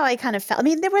 That's how I kind of felt. I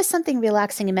mean, there was something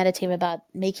relaxing and meditative about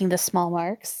making the small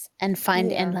marks and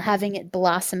and having it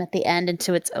blossom at the end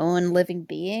into its own living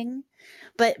being.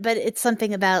 But it's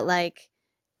something about like,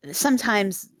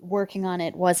 sometimes working on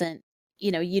it wasn't,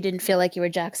 you didn't feel like you were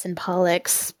Jackson Pollock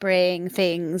spraying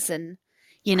things and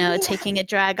taking a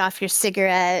drag off your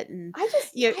cigarette, and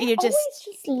you just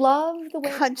love the way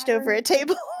hunched over a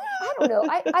table. I don't know.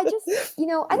 I just,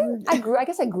 I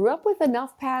guess I grew up with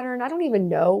enough pattern. I don't even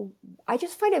know. I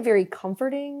just find it very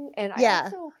comforting. And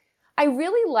I I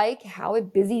really like how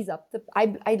it busies up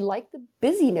I like the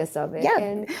busyness of it. Yeah,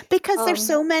 And because um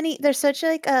there's such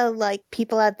like like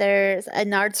people out there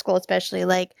in art school especially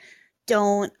like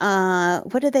don't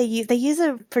what do they use? They use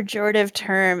a pejorative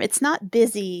term. It's not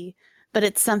busy, but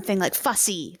it's something like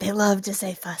fussy. They love to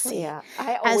say oh fussy yeah,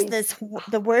 I as always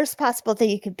the worst possible thing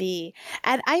you could be.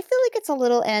 And I feel like it's a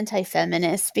little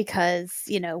anti-feminist because,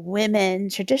 women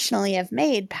traditionally have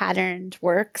made patterned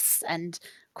works and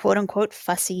quote unquote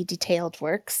fussy detailed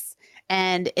works.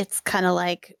 And it's kind of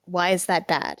like, why is that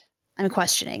bad? I'm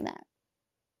questioning that.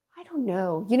 I don't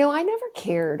know. I never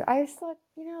cared. I just thought,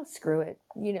 screw it.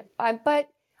 But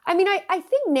I mean, I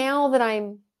think now that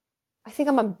I think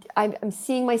I'm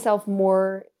seeing myself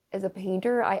more as a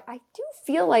painter. I do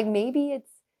feel like maybe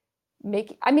it's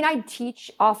I mean, I teach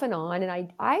off and on, and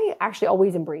I actually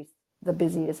always embrace the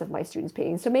busyness of my students'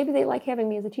 painting. So maybe they like having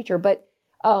me as a teacher. But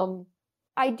um,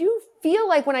 I do feel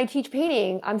like when I teach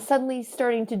painting, I'm suddenly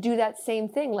starting to do that same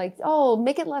thing. Like, oh,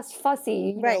 make it less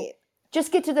fussy, Right.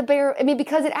 just get to the bare. I mean,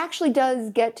 because it actually does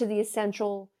get to the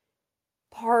essential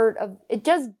part of it.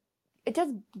 Does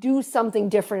do something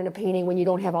different in a painting when you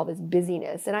don't have all this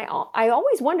busyness. And I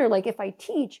always wonder, like, if I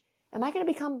teach, am I going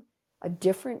to become a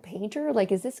different painter?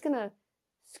 Like, is this going to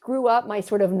screw up my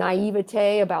sort of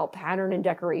naivete about pattern and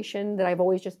decoration that I've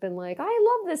always just been like, I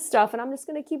love this stuff and I'm just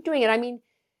going to keep doing it. I mean,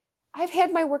 I've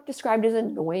had my work described as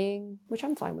annoying, which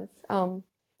I'm fine with. Or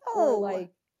Oh,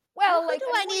 like, well, who like do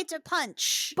I annoying, need to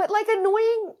punch? but like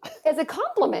annoying as a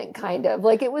compliment, kind of.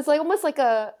 Like it was like almost like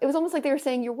it was almost like they were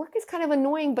saying your work is kind of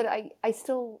annoying, but I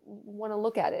still want to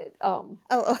look at it. Oh,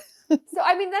 So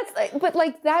I mean that's like, but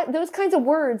like that those kinds of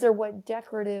words are what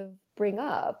decorative bring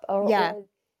up, yeah.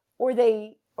 or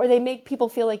they make people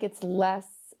feel like it's less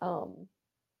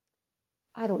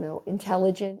I don't know,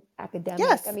 intelligent, academic. I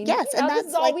Yes, mean, yes. And this is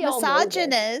that's all like we all know this.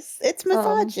 misogynist. It's Um,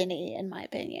 misogyny, in my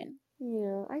opinion.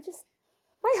 yeah,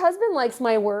 my husband likes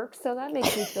my work, so that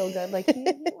makes me feel good. Like he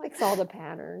likes all the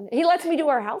pattern. He lets me do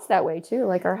our house that way too.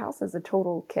 Like our house is a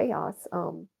total chaos.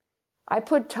 I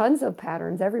put tons of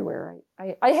patterns everywhere.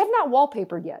 I have not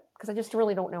wallpapered yet because I just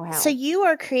really don't know So how. you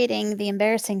are creating the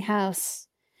embarrassing house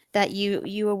that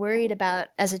you were worried about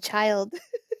as a child.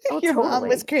 Oh, Your mom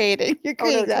was totally. creating. You're Oh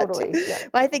no, creating that too. totally. Yeah.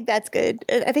 Well, I think that's good.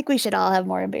 I think we should all have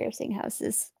more embarrassing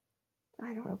houses.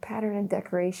 I don't know, pattern and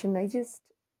decoration. I just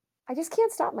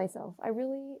can't stop myself. I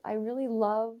really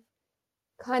love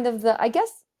kind of I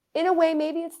guess in a way,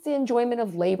 maybe it's the enjoyment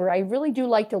of labor. I really do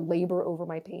like to labor over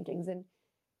my paintings. And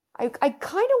I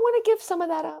kind of want to give some of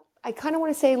that up. I kind of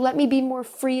want to say, let me be more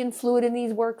free and fluid in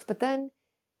these works. But then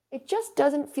it just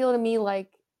doesn't feel to me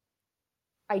like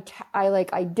I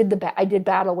did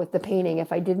battle with the painting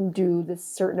if I didn't do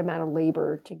this certain amount of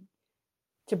labor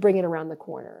to bring it around the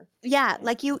corner. Yeah, And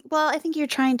like well, I think you're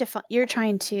trying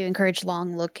to encourage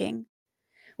long looking,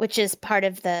 which is part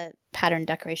of the pattern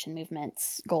decoration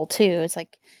movement's goal too. It's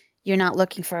like you're not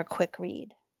looking for a quick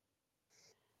read.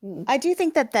 mm, I do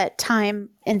think that time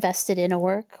invested in a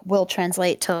work will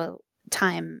translate to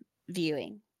time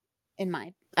viewing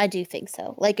I do think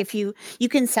so. Like if you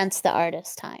can sense the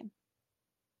artist's time.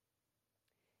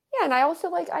 yeah, and I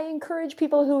also I encourage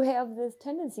people who have these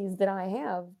tendencies that I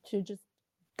have to just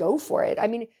go for it. I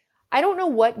mean, I don't know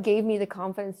what gave me the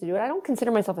confidence to do it. I don't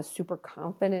consider myself a super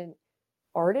confident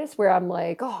artist where I'm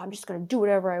like, oh, I'm just going to do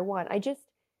whatever I want.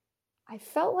 I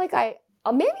felt like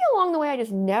maybe along the way, I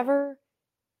just never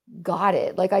got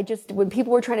it. Like when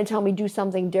people were trying to tell me do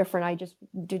something different, I just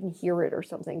didn't hear it or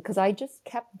something because I just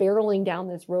kept barreling down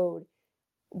this road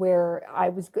where I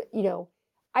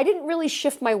didn't really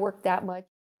shift my work that much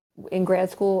in grad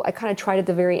school. I kind of tried at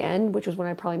the very end, which was when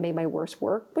I probably made my worst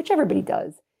work, which everybody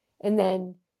does. And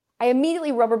then I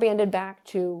immediately rubber banded back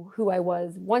to who I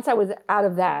was. Once I was out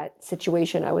of that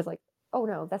situation, I was like, oh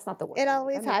no, that's not the work It I make. I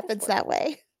always make this happens work. that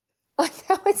way. I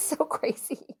know, it's so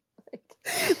crazy.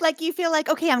 Like you feel like,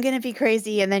 okay, I'm gonna be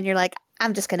crazy, and then you're like,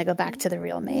 I'm just gonna go back to the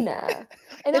real me. Nah.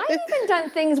 And I've even done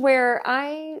things where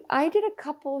I did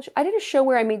I did a show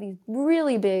where I made these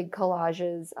really big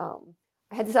collages.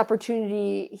 I had this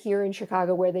opportunity here in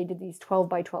Chicago where they did these 12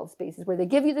 by 12 spaces where they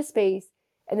give you the space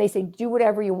and they say do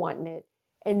whatever you want in it.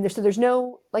 And so there's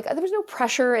no there was no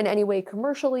pressure in any way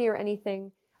commercially or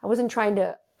anything. I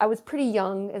was pretty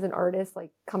young as an artist, like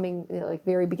coming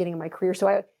very beginning of my career.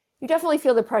 So you definitely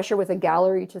feel the pressure with a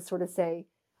gallery to sort of say,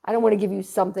 I don't want to give you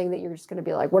something that you're just going to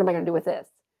be like, what am I going to do with this?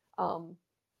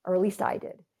 Or at least I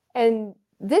did. And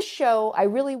this show, I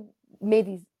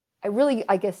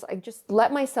guess I just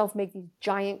let myself make these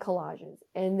giant collages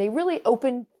and they really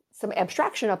opened some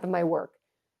abstraction up in my work.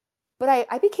 But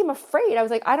I became afraid. I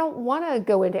was like, I don't want to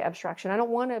go into abstraction. I don't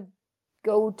want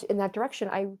to in that direction.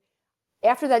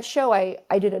 after that show, I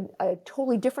did a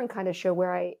totally different kind of show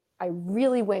where I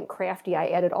really went crafty. I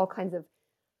added all kinds of,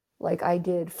 like, I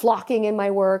did flocking in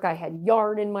my work. I had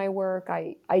yarn in my work.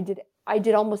 I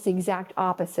did almost the exact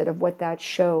opposite of what that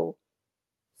show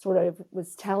sort of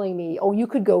was telling me. Oh, you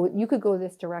could go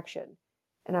this direction.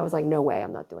 And I was like, no way,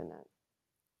 I'm not doing that.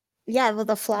 Yeah, well,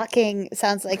 the flocking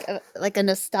sounds like a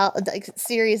nostalgia, like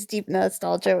serious deep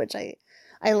nostalgia, which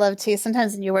I love too.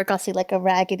 Sometimes in your work, I'll see like a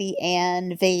Raggedy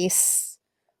Ann vase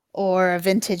or a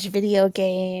vintage video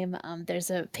game. There's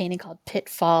a painting called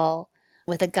Pitfall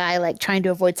with a guy like trying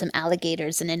to avoid some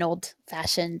alligators in an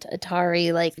old-fashioned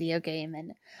Atari like video game,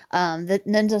 and the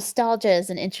nostalgia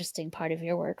is an interesting part of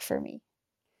your work for me.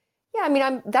 Yeah, I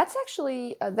mean, that's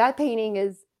actually that painting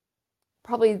is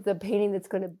probably the painting that's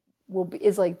going to will be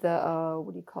is like the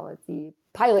what do you call it? The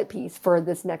pilot piece for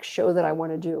this next show that I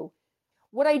want to do.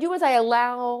 What I do is I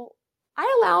allow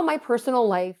my personal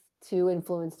life to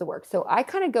influence the work. So I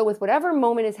kind of go with whatever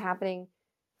moment is happening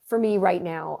for me right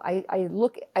now. I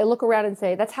look around and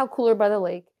say, that's how Cooler by the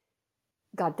Lake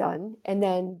got done. And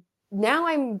then now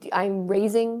I'm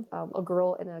raising a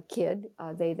girl and a kid,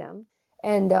 they them,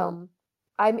 and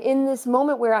I'm in this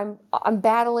moment where I'm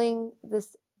battling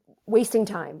this wasting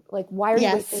time. Like, why are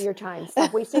you wasting Yes. your time?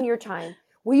 Stop wasting your time.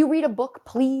 Will you read a book,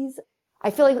 please? I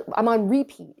feel like I'm on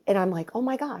repeat, and I'm like, oh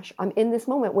my gosh, I'm in this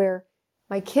moment where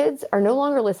my kids are no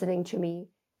longer listening to me,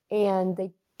 and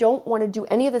they don't want to do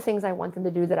any of the things I want them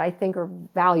to do that I think are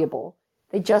valuable.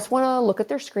 They just want to look at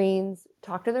their screens,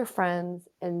 talk to their friends,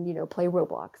 and play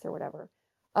Roblox or whatever.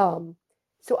 Um,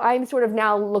 so I'm sort of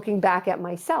now looking back at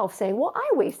myself, saying, "Well, I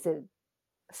wasted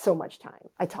so much time.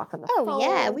 I talked on the Oh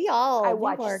yeah, phone. I we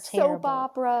watched were soap terrible.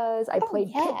 operas. I Oh played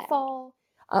yeah. Pitfall.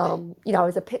 I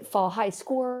was a Pitfall high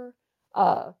scorer.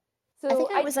 Uh, I so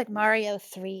think I was like Mario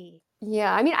 3.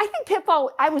 yeah, I mean, I think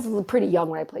Pitfall, I was pretty young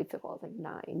when I played Pitfall. I was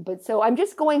like 9. But so I'm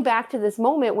just going back to this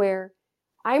moment where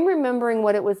I'm remembering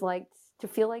what it was like to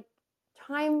feel like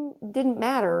time didn't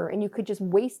matter and you could just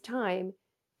waste time.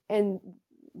 And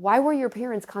why were your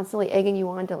parents constantly egging you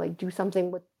on to like do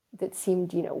something that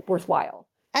seemed, worthwhile?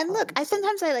 And look, I So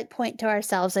sometimes I like point to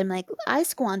ourselves. I'm like, I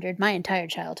squandered my entire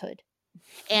childhood,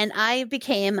 and I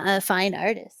became a fine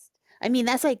artist. I mean,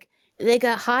 that's like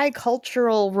a high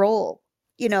cultural role,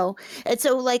 you know. And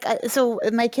so so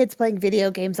my kids playing video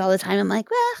games all the time. I'm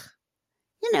like, well,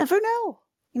 you never know.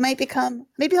 Maybe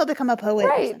he'll become a poet or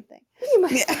right. something. You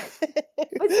might, Yeah.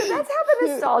 but so that's how the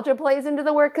nostalgia plays into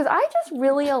the work because I just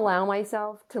really allow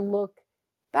myself to look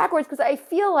backwards because I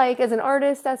feel like as an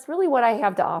artist, that's really what I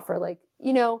have to offer. Like,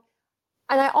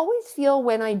 and I always feel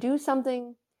when I do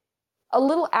something a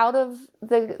little out of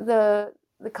the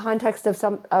context of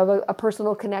a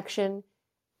personal connection,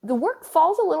 the work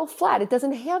falls a little flat. It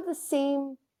doesn't have the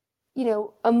same,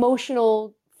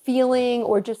 emotional feeling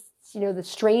or just, the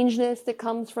strangeness that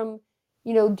comes from,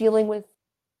 dealing with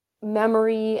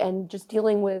memory and just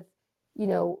dealing with, you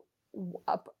know,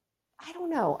 I don't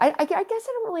know. I guess I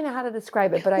don't really know how to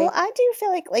describe it, but Well, I do feel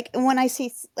like when I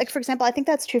see like for example, I think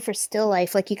that's true for still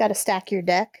life. Like you got to stack your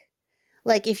deck.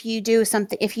 Like if you do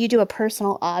a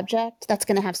personal object, that's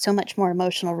going to have so much more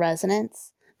emotional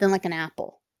resonance than like an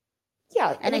apple. yeah,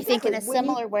 And and I think in exactly a when you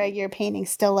similar way, you're painting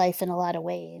still life in a lot of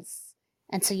ways.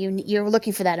 And so you're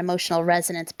looking for that emotional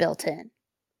resonance built in.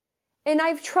 and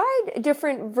I've tried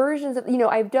different versions of,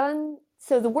 I've done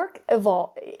so the work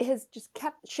evolved has just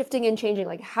kept shifting and changing.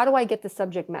 Like, how do I get the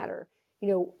subject matter?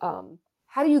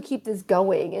 How do you keep this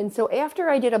going? And so after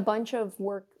I did a bunch of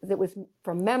work that was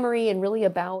from memory and really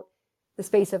about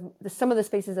some of the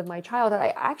spaces of my childhood,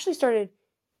 I actually started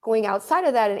going outside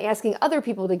of that and asking other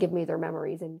people to give me their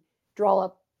memories and draw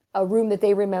up a room that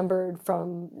they remembered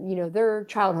from, their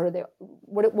childhood.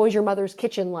 What was your mother's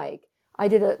kitchen like? I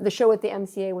did the show at the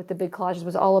MCA with the big collages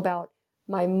was all about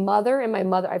my mother and my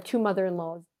mother. I have two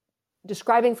mother-in-laws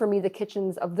describing for me the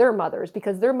kitchens of their mothers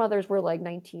because their mothers were like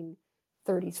 1930s,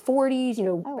 40s,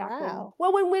 Oh back wow.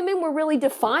 when women were really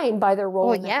defined by their role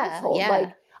Well, in the yeah, household. yeah.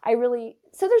 Like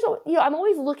so there's I'm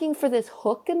always looking for this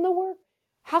hook in the work.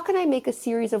 How can I make a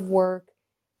series of work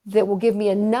that will give me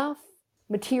enough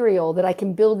material that I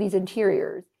can build these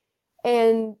interiors?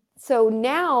 And so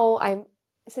now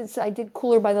since I did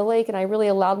Cooler by the Lake and I really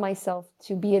allowed myself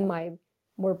to be in my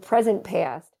more present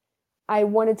past, I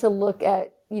wanted to look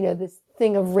at, this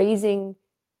thing of raising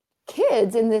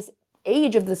kids in this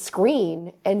age of the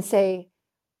screen and say,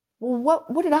 well,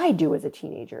 what did I do as a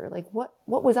teenager? Like what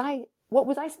was I what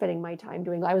was I spending my time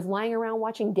doing? I was lying around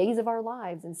watching Days of Our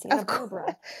Lives and Santa Of course,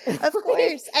 Barbara. of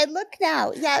course. I look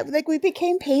now. Yeah, like we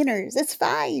became painters. It's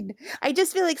fine. I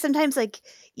just feel like sometimes, like,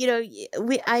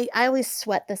 I always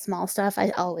sweat the small stuff. I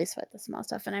always sweat the small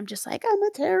stuff, and I'm just like, I'm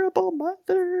a terrible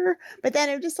mother. But then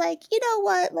I'm just like, you know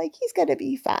what? Like, he's gonna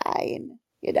be fine.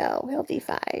 He'll be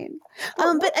fine.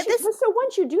 But So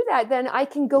once you do that, then I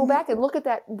can go back and look at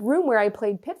that room where I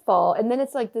played Pitfall, and then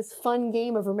it's like this fun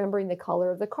game of remembering the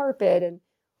color of the carpet and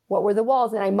what were the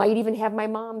walls. And I might even have my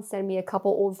mom send me a couple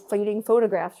old fading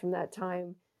photographs from that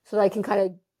time so that I can kind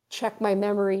of check my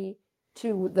memory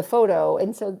to the photo.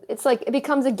 And so it's like it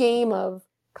becomes a game of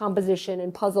composition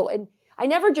and puzzle. And I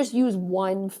never just use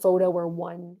one photo or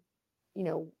one,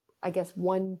 I guess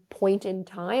one point in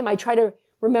time. I try to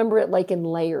remember it like in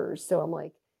layers. So I'm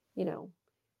like,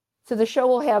 so the show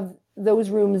will have those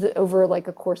rooms over like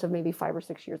a course of maybe 5 or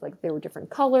 6 years. Like there were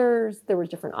different colors, there was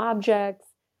different objects.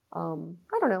 I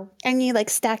don't know. And you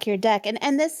like stack your deck.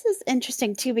 And this is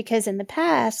interesting too, because in the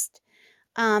past,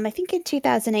 I think in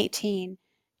 2018,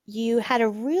 you had a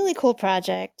really cool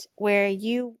project where I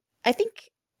was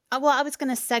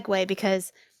going to segue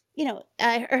because,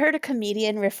 I heard a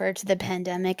comedian refer to the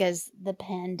pandemic as the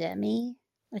pandemic,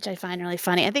 which I find really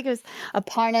funny. I think it was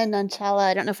Aparna Nancherla.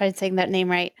 I don't know if I'm saying that name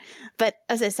right. But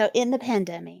so in the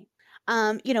pandemic,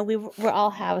 we're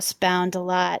all housebound a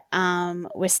lot.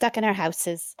 We're stuck in our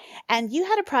houses. And you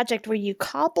had a project where you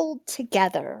cobbled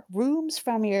together rooms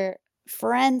from your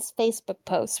friends' Facebook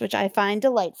posts, which I find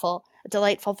delightful, a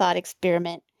delightful thought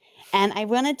experiment. And I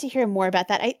wanted to hear more about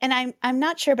that. I'm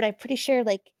not sure, but I'm pretty sure,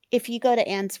 like, if you go to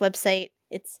Anne's website,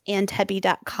 it's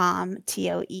annetebbe.com,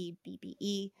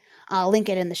 TOEBBE. I'll link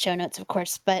it in the show notes, of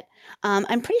course. But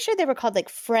I'm pretty sure they were called like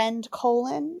Friend :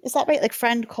 is that right? Like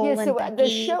Friend : so Becky, the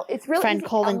show, it's really Friend :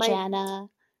 easy. Jana.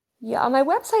 Yeah, on my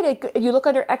website, you look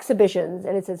under exhibitions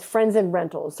and it says Friends and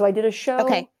Rentals. So I did a show.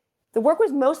 Okay. The work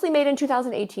was mostly made in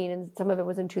 2018 and some of it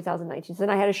was in 2019. So then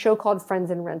I had a show called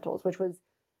Friends and Rentals, which was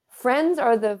friends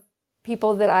are the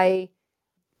people that I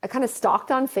kind of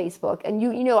stalked on Facebook. And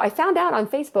I found out on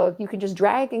Facebook, you can just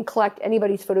drag and collect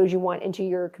anybody's photos you want into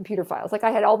your computer files. Like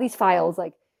I had all these files,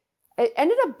 like it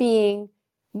ended up being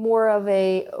more of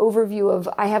a overview of,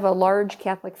 I have a large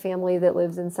Catholic family that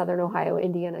lives in Southern Ohio,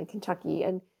 Indiana, and Kentucky.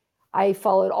 And I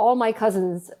followed all my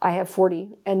cousins. I have 40,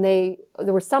 and there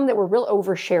were some that were real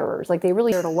oversharers. Like they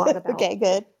really heard a lot about. Okay,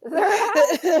 good.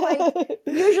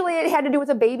 Usually it had to do with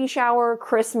a baby shower,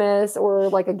 Christmas, or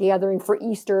like a gathering for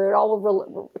Easter. It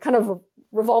all kind of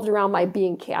revolved around my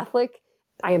being Catholic.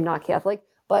 I am not Catholic,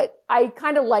 but I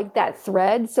kind of liked that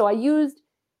thread. So I used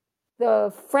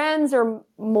the friends are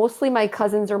mostly my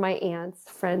cousins or my aunts,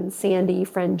 friend Sandy,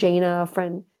 friend Jana,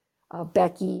 friend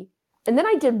Becky. And then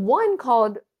I did one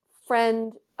called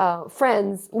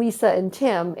Friends, Lisa and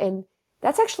Tim. And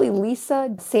that's actually Lisa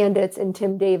Sanditz and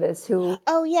Tim Davis, who...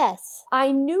 Oh, yes.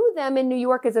 I knew them in New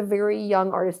York as a very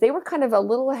young artist. They were kind of a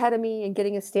little ahead of me and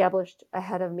getting established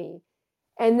ahead of me.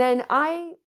 And then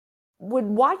I would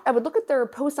look at their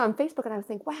posts on Facebook and I would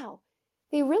think, wow,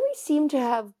 they really seem to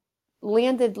have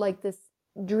landed like this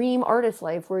dream artist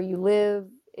life where you live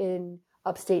in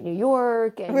upstate New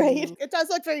York. And right. It does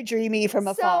look very dreamy from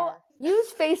afar. So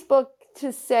use Facebook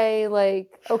to say like,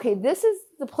 okay, this is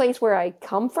the place where I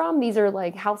come from. These are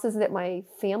like houses that my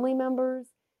family members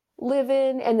live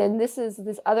in. And then this is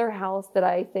this other house that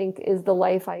I think is the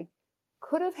life I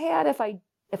could have had if I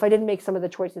didn't make some of the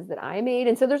choices that I made.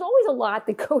 And so there's always a lot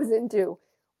that goes into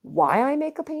why I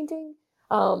make a painting.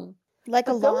 Like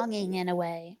a longing in a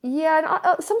way. Yeah. And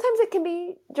sometimes it can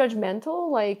be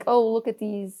judgmental. Like, oh, look at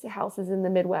these houses in the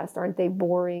Midwest. Aren't they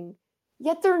boring?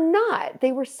 Yet they're not.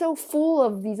 They were so full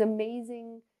of these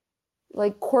amazing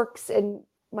like quirks. And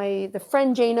the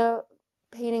friend Jana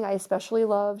painting I especially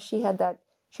love. She had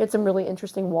some really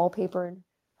interesting wallpaper in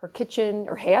her kitchen,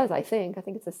 or has, I think. I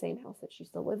think it's the same house that she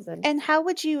still lives in. And how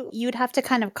would you'd have to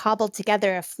kind of cobble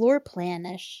together a floor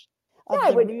plan-ish.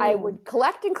 Yeah, I would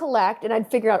collect, and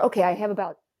I'd figure out, okay, I have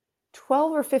about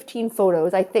 12 or 15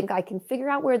 photos. I think I can figure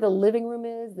out where the living room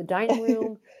is, the dining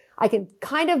room. I can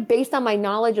kind of, based on my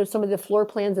knowledge of some of the floor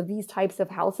plans of these types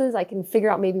of houses, I can figure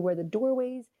out maybe where the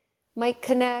doorways might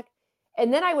connect.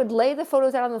 And then I would lay the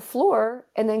photos out on the floor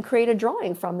and then create a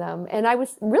drawing from them. And I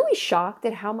was really shocked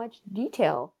at how much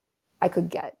detail I could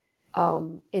get.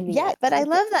 Yeah, but I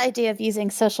love the idea of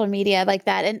using social media like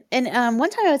that. And one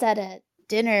time I was at a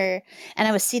dinner and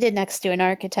I was seated next to an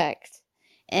architect.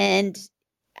 And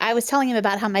I was telling him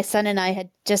about how my son and I had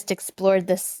just explored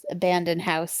this abandoned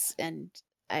house, and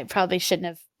I probably shouldn't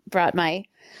have brought my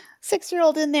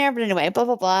 6-year-old in there, but anyway, blah,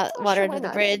 blah, blah, water under the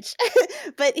bridge.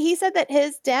 But he said that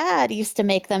his dad used to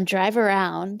make them drive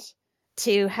around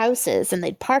to houses and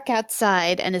they'd park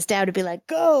outside and his dad would be like,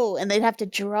 go. And they'd have to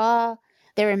draw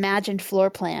their imagined floor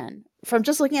plan from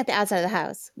just looking at the outside of the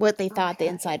house, what they Oh my thought the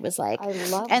gosh. inside was like. I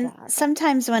love And that.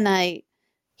 sometimes when I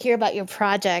hear about your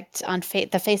project on the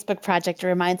Facebook project, it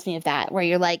reminds me of that, where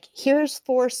you're like, here's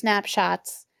 4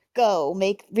 snapshots, go,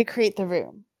 recreate the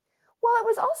room. Well, it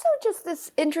was also just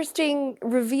this interesting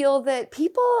reveal that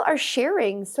people are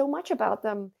sharing so much about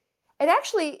them. And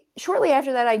actually, shortly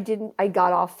after that, I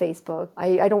got off Facebook.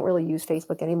 I don't really use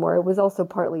Facebook anymore. It was also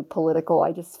partly political.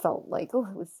 I just felt like, oh,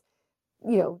 it was,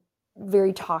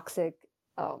 very toxic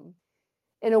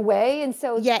in a way. And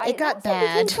so Yeah, I it got also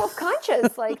became bad.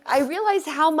 self-conscious. Like I realized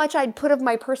how much I'd put of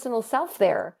my personal self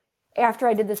there after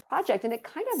I did this project. And it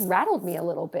kind of rattled me a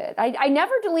little bit. I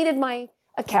never deleted my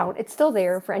account. It's still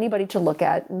there for anybody to look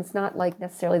at. And it's not like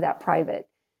necessarily that private,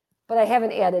 but I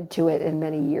haven't added to it in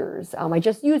many years. I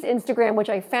just use Instagram, which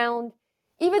I found,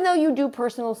 even though you do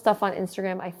personal stuff on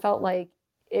Instagram, I felt like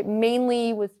it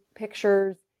mainly was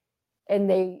pictures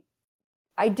and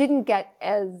I didn't get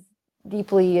as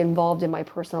deeply involved in my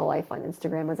personal life on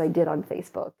Instagram as I did on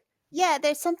Facebook. Yeah,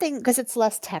 there's something because it's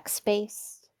less text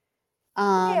based.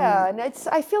 Yeah, and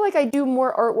I feel like I do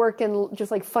more artwork and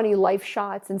just like funny life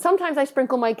shots. And sometimes I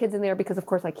sprinkle my kids in there because of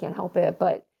course I can't help it,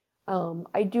 but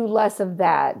I do less of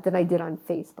that than I did on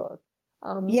Facebook.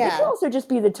 It could also just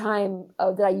be the time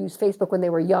that I used Facebook when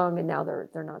they were young, and now they're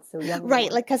not so young Right,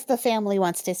 anymore. like because the family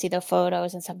wants to see the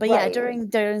photos and stuff. But yeah, Right.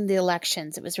 during the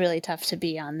elections, it was really tough to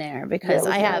be on there Yeah, it because was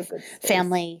I not a have good space.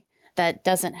 family that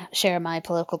doesn't share my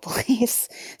political beliefs,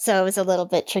 so it was a little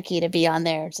bit tricky to be on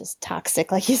there. Just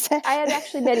toxic, like you said. I had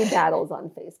actually many battles on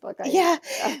Facebook. Yeah.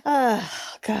 Oh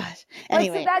God. But so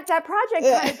Anyway. that project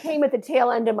kind of came at the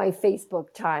tail end of my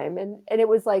Facebook time, and it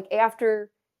was like after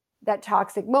that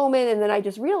toxic moment, and then I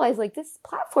just realized like this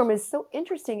platform is so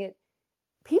interesting.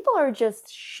 People are just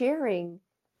sharing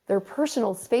their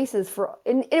personal spaces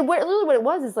and what it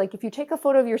was is like if you take a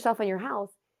photo of yourself in your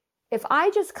house, if I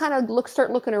just kind of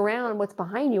start looking around what's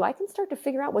behind you, I can start to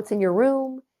figure out what's in your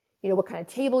room, what kind of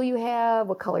table you have,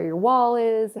 what color your wall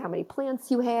is, how many plants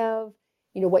you have,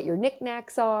 what your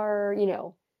knickknacks are,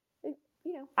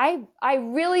 I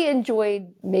really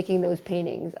enjoyed making those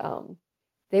paintings.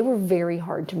 They were very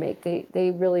hard to make.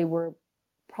 They really were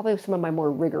probably some of my more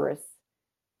rigorous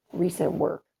recent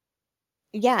work.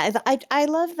 Yeah, I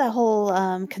love the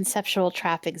whole conceptual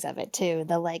trappings of it too.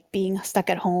 The like being stuck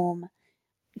at home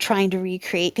trying to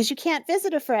recreate because you can't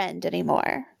visit a friend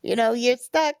anymore. You're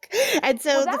stuck. And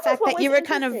so the fact that you were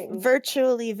kind of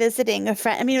virtually visiting a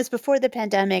friend, I mean, it was before the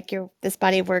pandemic, this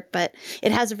body of work, but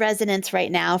it has resonance right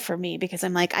now for me because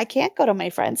I'm like, I can't go to my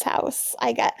friend's house.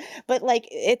 But like,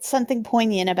 it's something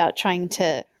poignant about trying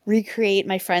to recreate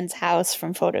my friend's house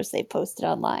from photos they posted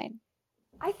online.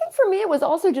 I think for me, it was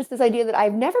also just this idea that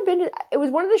I've never been to, it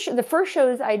was one of the first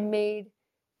shows I'd made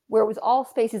where it was all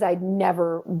spaces I'd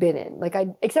never been in. Like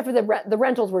except for the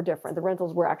rentals were different. The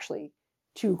rentals were actually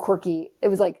too quirky. It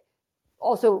was like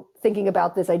also thinking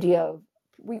about this idea of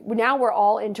now we're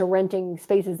all into renting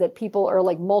spaces that people are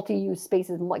like multi-use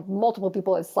spaces, and like multiple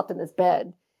people have slept in this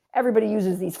bed. Everybody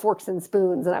uses these forks and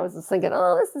spoons. And I was just thinking,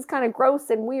 oh, this is kind of gross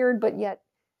and weird, but yet.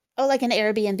 Oh, like an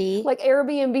Airbnb? Like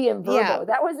Airbnb and Vrbo. Yeah.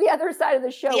 That was the other side of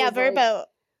the show. Yeah, Vrbo.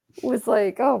 Was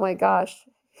like, oh my gosh,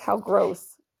 how gross.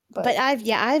 But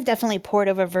I've definitely poured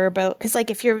over Vrbo because like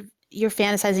if you're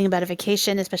fantasizing about a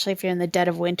vacation, especially if you're in the dead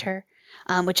of winter,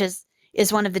 which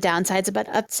is one of the downsides about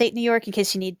upstate New York in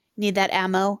case you need that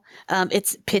ammo.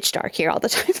 It's pitch dark here all the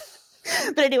time.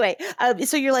 But anyway,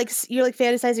 so you're like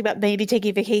fantasizing about maybe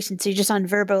taking a vacation, so you're just on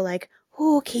Vrbo like,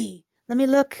 okay, let me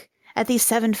look at these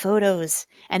 7 photos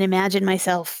and imagine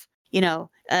myself,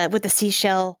 with the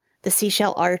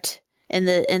seashell art and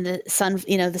the sun,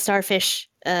 the starfish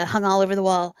hung all over the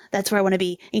wall. That's where I want to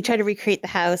be. And you try to recreate the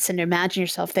house and imagine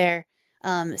yourself there.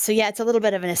 So yeah, it's a little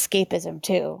bit of an escapism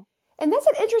too. And that's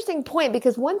an interesting point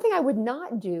because one thing I would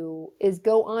not do is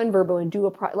go on Vrbo and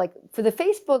do like for the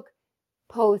Facebook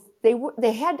post,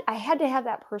 I had to have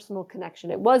that personal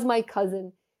connection. It was my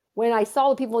cousin. When I saw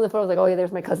the people in the photo, I was like, oh yeah,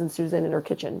 there's my cousin Susan in her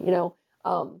kitchen,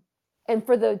 And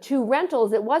for the 2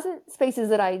 rentals, it wasn't spaces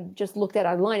that I just looked at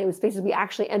online. It was spaces we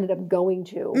actually ended up going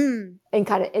to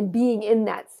and being in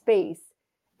that space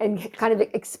and kind of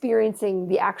experiencing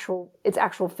its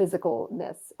actual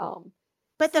physicalness.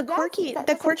 But the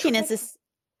quirkiness is.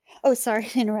 Oh, sorry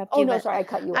to interrupt you. Oh no, sorry, I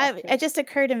cut you off. It just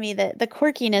occurred to me that the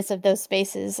quirkiness of those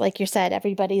spaces, like you said,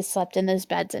 everybody slept in those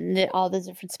beds and all those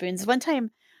different spoons. One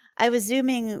time, I was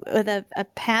Zooming with a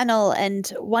panel and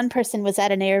one person was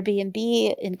at an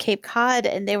Airbnb in Cape Cod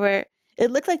and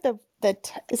it looked like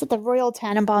is it the Royal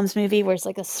Tenenbaums movie where it's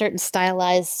like a certain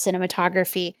stylized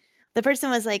cinematography The person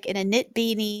was like in a knit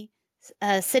beanie,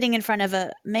 sitting in front of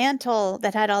a mantle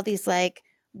that had all these like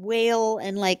whale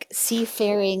and like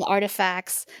seafaring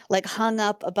artifacts like hung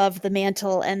up above the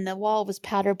mantle, and the wall was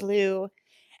powder blue.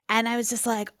 And I was just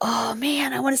like, oh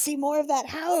man, I want to see more of that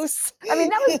house. I mean,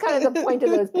 that was kind of the point of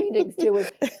those paintings too,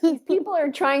 is these people are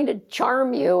trying to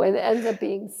charm you and it ends up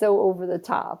being so over the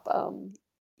top.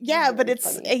 Yeah, but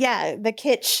it's funny. Yeah, the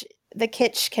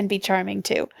kitsch can be charming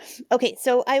too. Okay,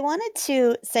 so I wanted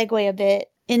to segue a bit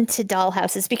into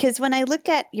dollhouses because when I look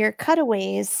at your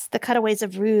cutaways, the cutaways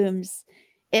of rooms,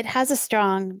 it has a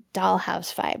strong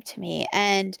dollhouse vibe to me.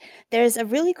 And there's a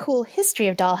really cool history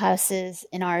of dollhouses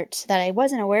in art that I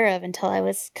wasn't aware of until I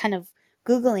was kind of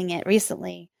Googling it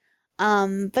recently.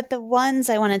 But the ones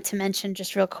I wanted to mention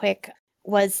just real quick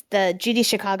was the Judy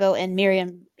Chicago and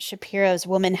Miriam Shapiro's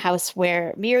Woman House,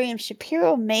 where Miriam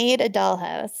Shapiro made a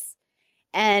dollhouse.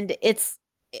 And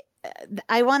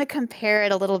I want to compare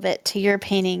it a little bit to your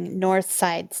painting North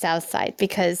Side, South Side,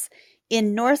 because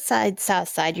in North Side, South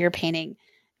Side, your painting,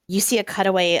 you see a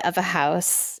cutaway of a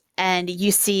house and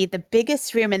you see the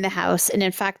biggest room in the house. And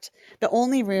in fact, the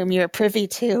only room you're privy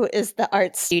to is the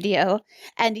art studio.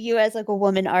 And you, as like a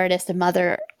woman artist, a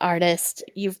mother artist,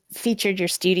 you've featured your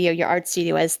studio, your art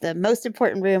studio, as the most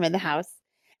important room in the house.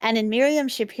 And in Miriam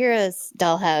Shapiro's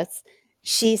dollhouse,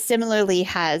 she similarly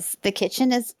has the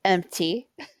kitchen is empty.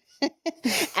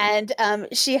 And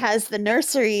she has the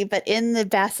nursery, but in the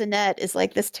bassinet is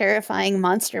like this terrifying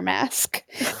monster mask.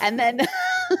 And then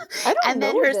I don't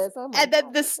know this. Oh my and then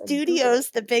gosh, the I do. studio's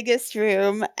the biggest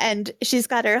room, and she's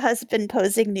got her husband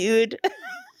posing nude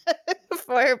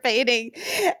for her painting.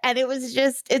 And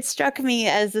it struck me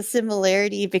as a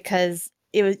similarity because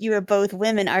you were both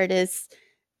women artists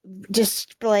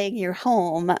displaying your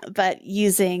home, but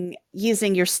using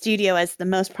your studio as the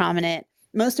most prominent,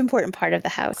 most important part of the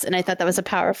house. And I thought that was a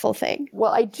powerful thing.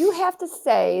 Well, I do have to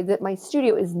say that my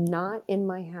studio is not in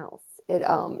my house. It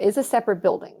is a separate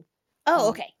building. Oh,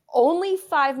 okay. Only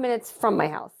 5 minutes from my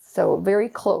house, so very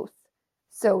close.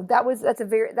 So that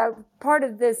part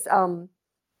of this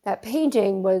that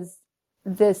painting was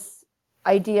this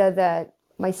idea that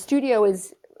my studio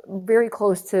is very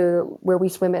close to where we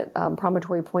swim at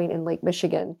Promontory Point in Lake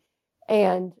Michigan,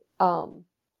 and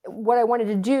what I wanted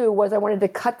to do was I wanted to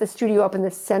cut the studio up in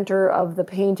the center of the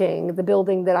painting. The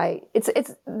building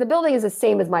the building is the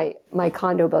same as my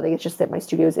condo building. It's just that my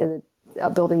studio is in a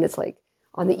building that's like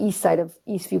on the east side of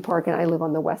Eastview Park, and I live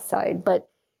on the west side. But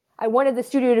I wanted the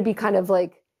studio to be kind of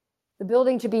like the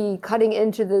building to be cutting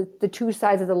into the two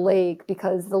sides of the lake,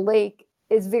 because the lake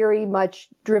is very much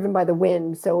driven by the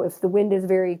wind. So if the wind is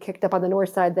very kicked up on the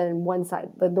north side, then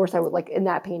the north side would, like in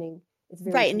that painting, it's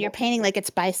very right. small. And you're painting like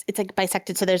it's like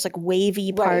bisected. So there's like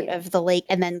wavy part of the lake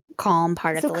and then calm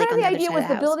part of the lake. So kind of the idea was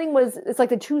the building it's like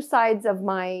the two sides of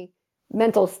my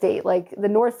mental state. Like the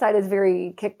north side is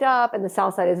very kicked up and the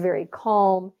south side is very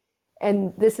calm.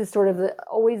 And this is sort of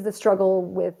always the struggle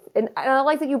with, and I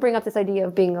like that you bring up this idea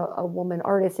of being a woman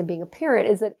artist and being a parent,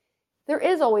 is that there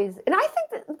is always, and I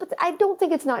think that, but I don't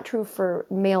think it's not true for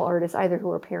male artists either who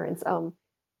are parents. I'm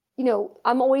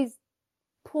always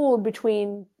pulled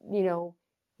between,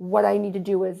 what I need to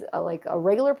do as a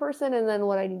regular person and then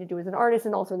what I need to do as an artist.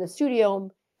 And also in the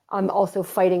studio, I'm also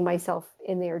fighting myself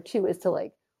in there too, as to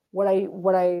like what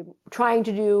I'm trying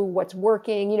to do, what's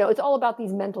working. It's all about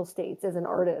these mental states as an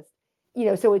artist.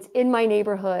 So it's in my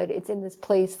neighborhood. It's in this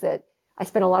place that I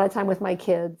spend a lot of time with my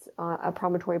kids at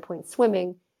Promontory Point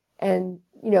swimming. And,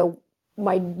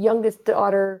 my youngest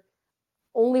daughter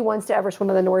only wants to ever swim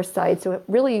on the north side. So it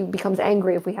really becomes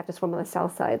angry if we have to swim on the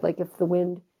south side, like if the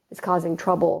wind is causing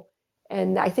trouble.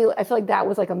 And I feel like that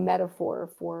was like a metaphor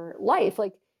for life.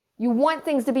 Like you want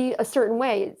things to be a certain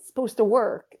way. It's supposed to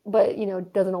work, but,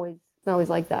 it doesn't always, it's not always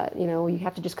like that. You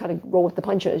have to just kind of roll with the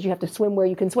punches. You have to swim where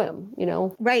you can swim,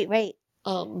 Right.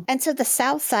 And so the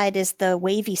south side is the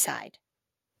wavy side.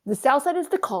 The south side is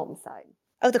the calm side.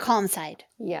 Oh, the calm side.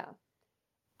 Yeah.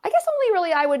 I guess only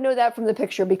really I would know that from the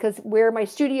picture, because where my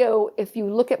studio, if you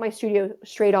look at my studio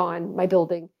straight on, my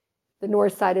building, the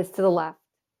north side is to the left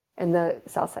and the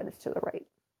south side is to the right.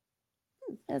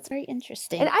 That's very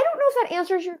interesting. And I don't know if that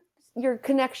answers your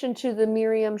connection to the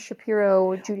Miriam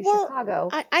Shapiro, Judy Chicago.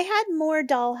 I had more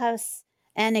dollhouse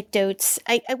anecdotes.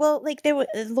 There was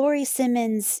Laurie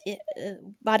Simmons'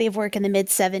 body of work in the mid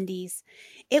 70s.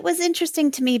 It was interesting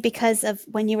to me because of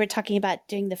when you were talking about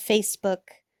doing the Facebook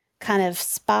kind of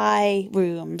spy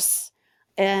rooms.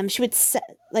 She would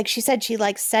she said she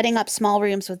liked setting up small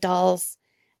rooms with dolls,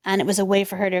 and it was a way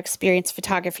for her to experience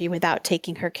photography without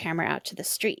taking her camera out to the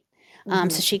street.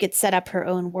 So she could set up her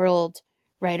own world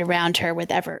right around her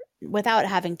without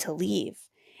having to leave.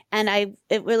 And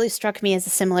it really struck me as a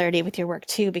similarity with your work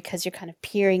too, because you're kind of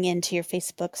peering into your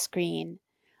Facebook screen,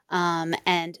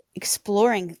 and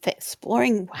exploring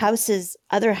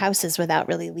other houses without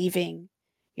really leaving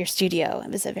your studio.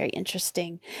 It was a very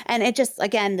interesting, and it just,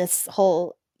 again, this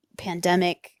whole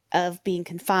pandemic of being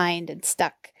confined and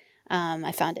stuck.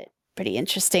 I found it pretty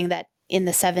interesting that in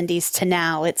the 70s to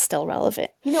now, it's still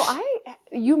relevant.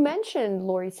 You mentioned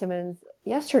Laurie Simmons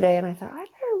yesterday, and I thought I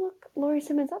better look Laurie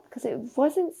Simmons up because it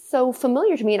wasn't so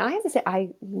familiar to me. And I have to say,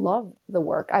 I love the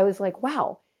work. I was like,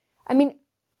 wow. I mean,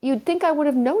 you'd think I would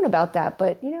have known about that,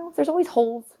 but there's always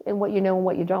holes in what you know and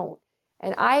what you don't.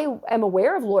 And I am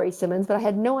aware of Laurie Simmons, but I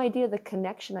had no idea the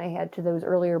connection I had to those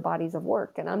earlier bodies of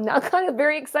work. And I'm now kind of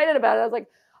very excited about it. I was like,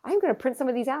 I'm going to print some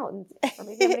of these out, or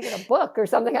maybe I'm going to get a book or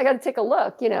something. I got to take a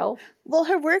look, Well,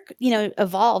 her work,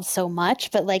 evolved so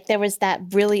much, but like there was that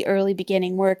really early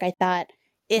beginning work. I thought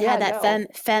it had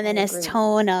that feminist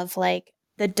tone of like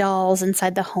the dolls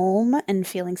inside the home and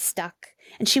feeling stuck.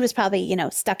 And she was probably,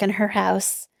 stuck in her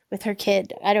house with her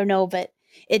kid. I don't know, but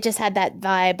it just had that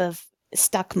vibe of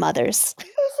stuck mothers. There's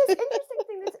this interesting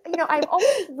thing that's, I've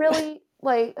always really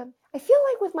I feel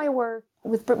like with my work,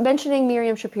 with mentioning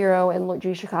Miriam Schapiro and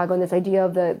Judy Chicago and this idea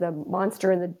of the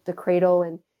monster and the cradle,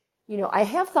 and I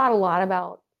have thought a lot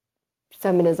about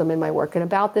feminism in my work and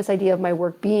about this idea of my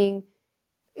work being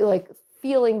like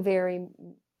feeling very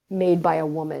made by a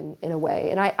woman in a way.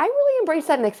 And I really embrace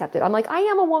that and accept it. I'm like, I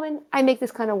am a woman. I make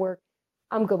this kind of work.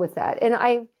 I'm good with that. And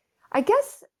I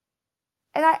guess,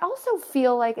 and I also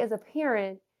feel like as a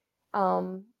parent,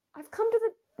 I've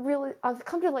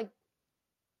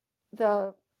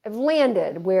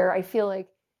landed where I feel like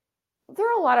there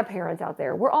are a lot of parents out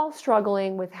there. We're all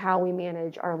struggling with how we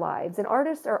manage our lives, and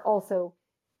artists are also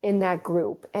in that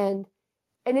group. And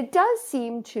it does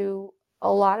seem to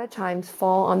a lot of times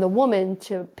fall on the woman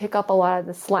to pick up a lot of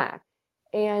the slack.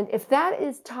 And if that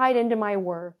is tied into my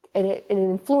work and it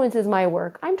influences my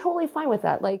work, I'm totally fine with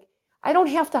that. Like, I don't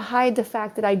have to hide the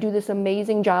fact that I do this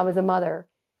amazing job as a mother.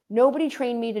 Nobody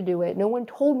trained me to do it. No one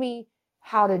told me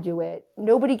how to do it.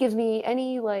 Nobody gives me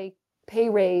any pay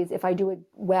raise if I do it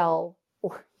well,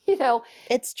 or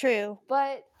It's true.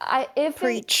 But if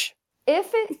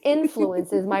it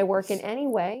influences my work in any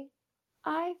way,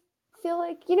 I feel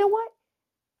like, what?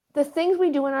 The things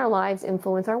we do in our lives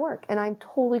influence our work, and I'm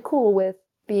totally cool with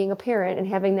being a parent and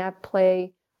having that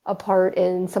play a part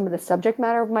in some of the subject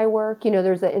matter of my work.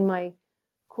 There's in my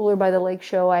Cooler by the Lake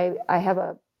show, I have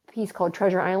a piece called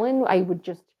Treasure Island.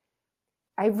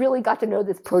 I really got to know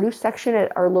this produce section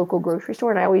at our local grocery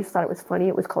store, and I always thought it was funny.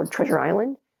 It was called Treasure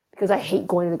Island because I hate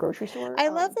going to the grocery store. I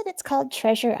love that it's called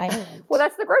Treasure Island. Well,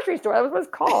 that's the grocery store. That was what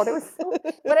it's called. It was so,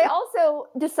 but I also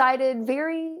decided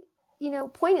very,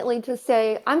 poignantly to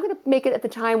say, I'm going to make it at the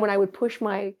time when I would push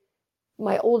my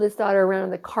oldest daughter around in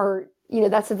the cart.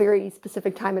 That's a very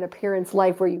specific time in a parent's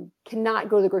life where you cannot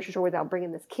go to the grocery store without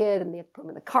bringing this kid, and they have to put them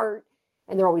in the cart,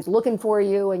 and they're always looking for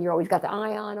you, and you're always got the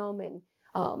eye on them.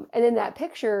 And in that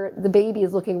picture, the baby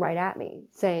is looking right at me,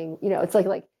 saying, it's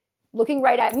like looking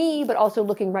right at me, but also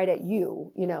looking right at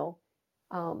you,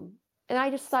 And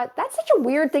I just thought, that's such a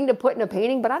weird thing to put in a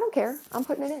painting, but I don't care. I'm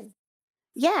putting it in.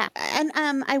 Yeah, and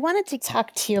I wanted to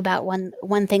talk to you about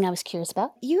one thing I was curious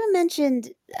about. You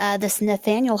mentioned this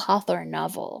Nathaniel Hawthorne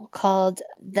novel called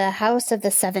The House of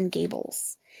the Seven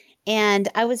Gables. And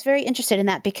I was very interested in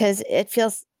that because it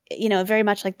feels, very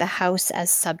much like the house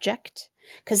as subject,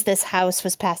 because this house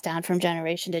was passed down from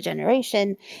generation to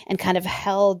generation and kind of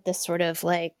held this sort of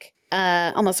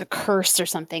almost a curse or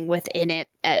something within it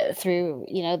through,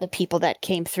 the people that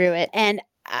came through it. And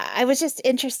I was just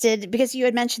interested because you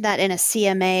had mentioned that in a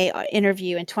CMA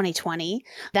interview in 2020.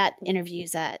 That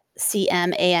interview's at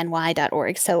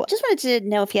cmany.org. So just wanted to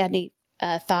know if you had any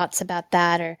thoughts about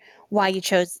that, or why you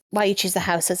choose the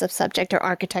house as a subject or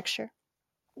architecture.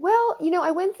 Well,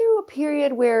 I went through a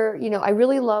period where, I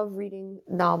really love reading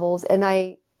novels, and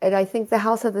I think The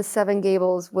House of the Seven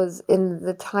Gables was in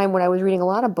the time when I was reading a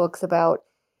lot of books about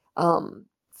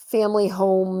family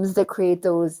homes that create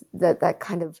that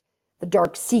kind of the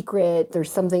dark secret.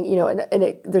 There's something,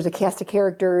 there's a cast of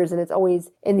characters, and it's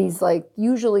always in these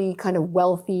usually kind of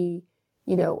wealthy,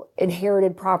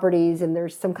 inherited properties, and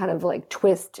there's some kind of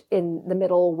twist in the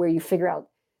middle where you figure out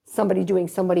somebody doing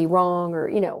somebody wrong, or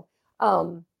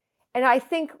and I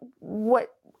think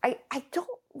I don't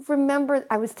remember.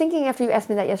 I was thinking after you asked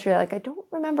me that yesterday, I don't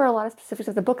remember a lot of specifics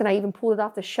of the book, and I even pulled it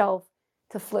off the shelf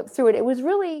to flip through it. It was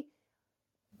really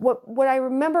what I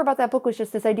remember about that book was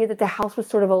just this idea that the house was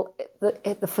sort of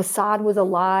the facade was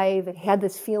alive. It had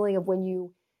this feeling of when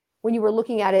you when you were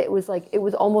looking at it, it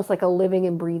was almost like a living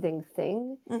and breathing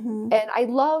thing. Mm-hmm. And I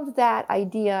loved that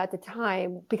idea at the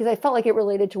time because I felt like it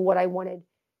related to what I wanted.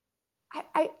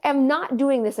 I am not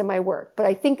doing this in my work, but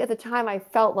I think at the time I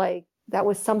felt like that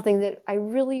was something that I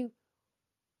really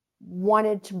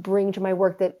wanted to bring to my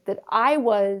work, that I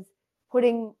was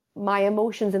putting my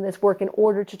emotions in this work in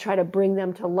order to try to bring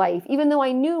them to life, even though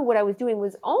I knew what I was doing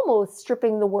was almost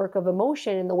stripping the work of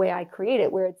emotion in the way I create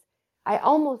it, where I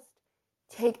almost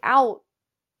take out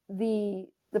the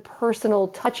personal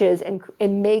touches and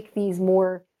make these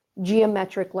more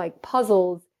geometric like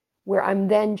puzzles where I'm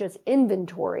then just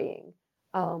inventorying.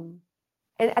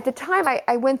 And at the time,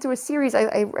 I went through a series.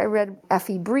 I read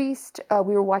Effie Briest.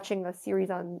 We were watching a series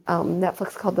on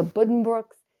Netflix called The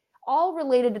Buddenbrooks, all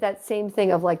related to that same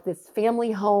thing of like this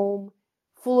family home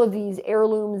full of these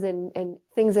heirlooms and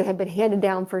things that have been handed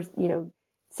down for,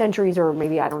 centuries, or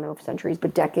maybe, I don't know if centuries,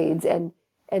 but decades. And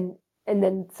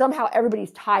then somehow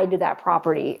everybody's tied to that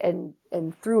property, and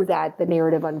through that, the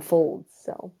narrative unfolds.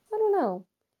 So I don't know.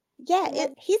 Yeah,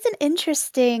 he's an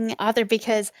interesting author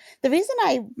because the reason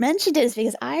I mentioned it is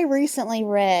because I recently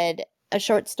read a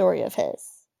short story of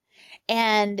his,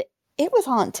 and it was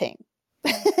haunting.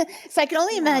 So I can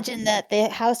only imagine that the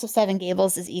House of Seven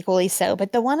Gables is equally so,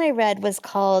 but the one I read was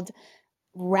called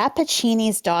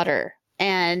Rappaccini's Daughter.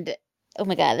 And oh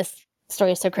my God, this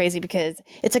story is so crazy because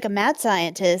it's like a mad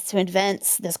scientist who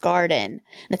invents this garden, and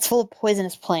it's full of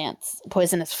poisonous plants,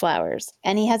 poisonous flowers.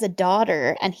 And he has a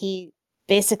daughter, and he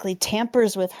basically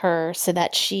tampers with her so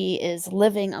that she is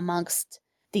living amongst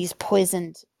these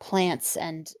poisoned plants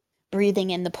and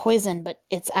breathing in the poison, but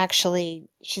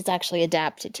she's actually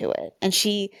adapted to it. And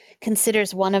she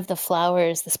considers one of the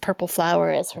flowers, this purple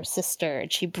flower, as her sister,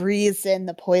 and she breathes in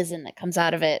the poison that comes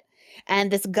out of it.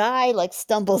 And this guy like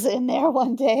stumbles in there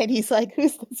one day, and he's like,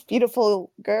 "Who's this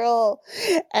beautiful girl?"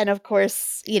 And of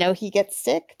course, he gets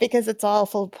sick because it's all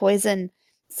full of poison.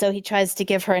 So he tries to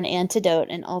give her an antidote,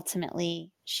 and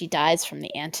ultimately she dies from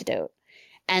the antidote.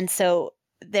 And so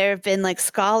there have been like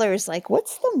scholars like,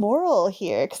 what's the moral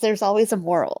here? Because there's always a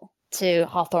moral to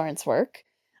Hawthorne's work.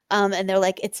 And they're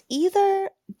like, it's either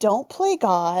don't play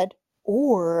God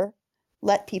or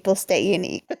let people stay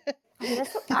unique.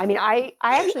 I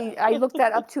actually looked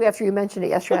that up too after you mentioned it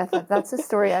yesterday. I thought that's a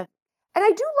story. And I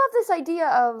do love this idea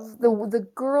of the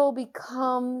girl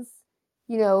becomes,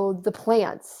 the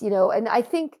plants, and I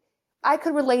think I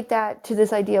could relate that to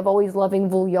this idea of always loving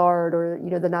Vouillard or,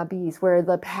 the Nabis, where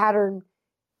the pattern,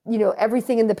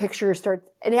 everything in the picture starts,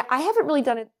 and I haven't really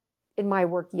done it in my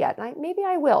work yet. And maybe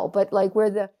I will, but like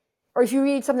or if you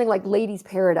read something like Lady's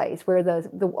Paradise, where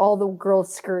all the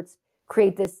girls' skirts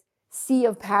create this sea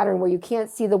of pattern where you can't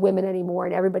see the women anymore,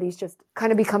 and everybody's just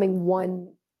kind of becoming one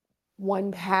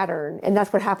pattern. And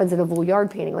that's what happens in a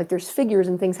Vouillard painting. Like there's figures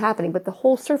and things happening, but the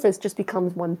whole surface just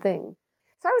becomes one thing.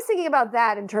 So I was thinking about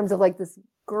that in terms of like this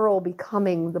girl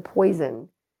becoming the poison,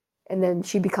 and then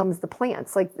she becomes the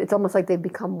plants. Like it's almost like they've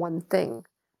become one thing.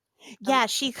 Yeah,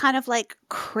 she kind of like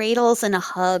cradles and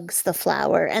hugs the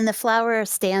flower, and the flower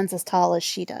stands as tall as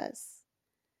she does.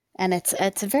 And it's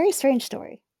a very strange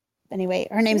story. Anyway,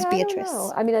 her name's Beatrice. I don't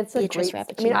know. I mean, it's Beatrice great.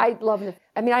 Rappaccini. I love it.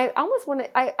 I almost want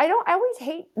to. I always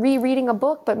hate rereading a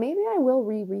book, but maybe I will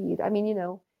reread. I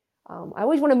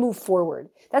always want to move forward.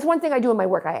 That's one thing I do in my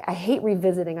work. I hate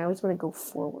revisiting. I always want to go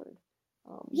forward.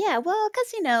 Yeah, well,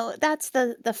 because that's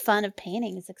the fun of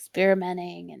painting, is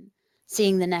experimenting and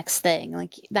seeing the next thing.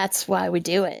 Like that's why we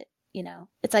do it.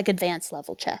 It's like advanced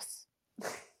level chess.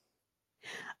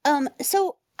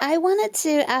 So I wanted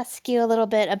to ask you a little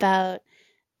bit about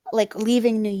like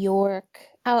leaving New York.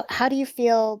 How do you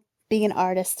feel being an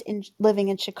artist living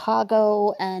in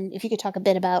Chicago? And if you could talk a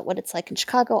bit about what it's like in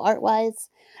Chicago art-wise,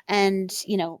 and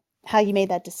how you made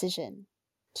that decision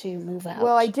to move out.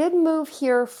 Well, I did move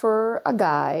here for a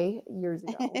guy years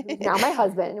ago, who's now my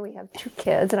husband, and we have 2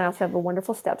 kids, and I also have a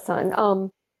wonderful stepson.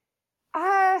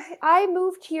 I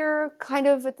moved here kind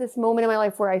of at this moment in my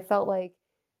life where I felt like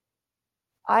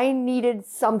I needed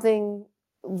something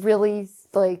really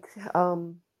like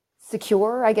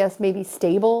secure, I guess, maybe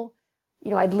stable.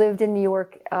 I'd lived in New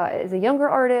York as a younger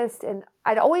artist, and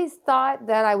I'd always thought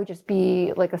that I would just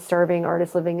be like a starving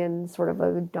artist living in sort of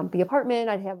a dumpy apartment.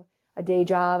 I'd have a day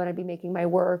job and I'd be making my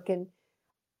work.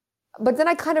 But then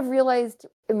I kind of realized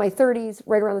in my 30s,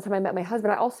 right around the time I met my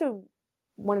husband, I also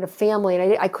wanted a family,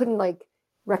 and I couldn't like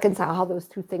reconcile how those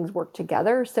 2 things work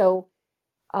together. So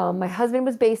my husband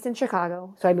was based in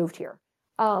Chicago, so I moved here.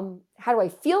 How do I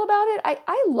feel about it?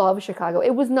 I love Chicago.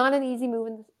 It was not an easy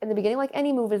move in the beginning. Like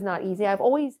any move is not easy. I've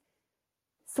always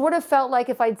sort of felt like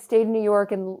if I'd stayed in New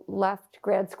York and left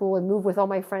grad school and moved with all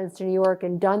my friends to New York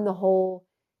and done the whole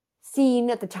scene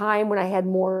at the time when I had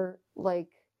more like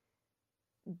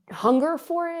hunger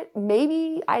for it,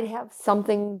 maybe I'd have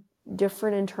something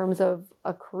different in terms of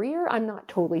a career. I'm not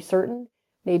totally certain.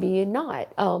 Maybe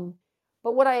not.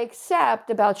 But what I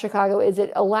accept about Chicago is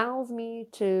it allows me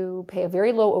to pay a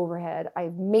very low overhead.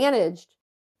 I've managed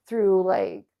through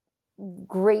like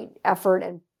great effort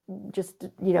and just,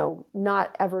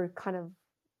 not ever kind of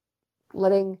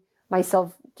letting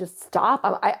myself just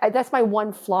stop. That's my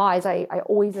one flaw is I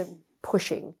always am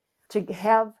pushing to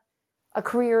have a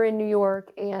career in New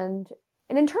York. And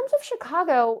in terms of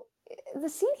Chicago, the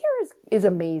scene here is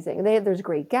amazing. There's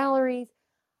great galleries.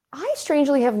 I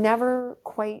strangely have never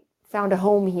quite found a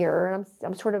home here, and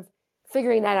I'm sort of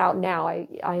figuring that out now. I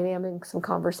am in some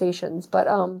conversations, but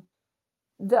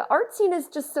the art scene is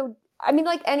just so. I mean,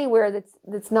 like anywhere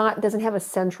doesn't have a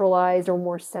centralized or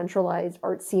more centralized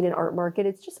art scene and art market.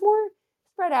 It's just more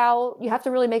spread out. You have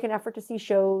to really make an effort to see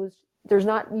shows. There's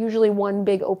not usually one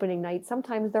big opening night.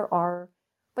 Sometimes there are,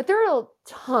 but there are a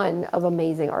ton of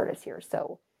amazing artists here.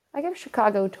 So I give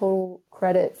Chicago total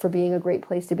credit for being a great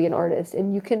place to be an artist.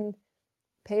 And you can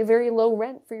pay a very low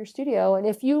rent for your studio. And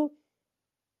if you,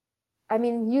 I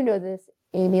mean, you know this,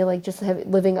 Amy, like just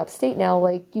living upstate now,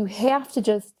 like you have to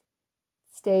just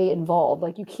stay involved.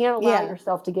 Like you can't allow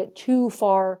yourself to get too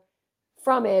far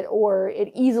from it or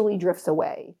it easily drifts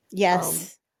away.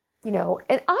 Yes.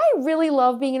 And I really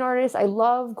love being an artist. I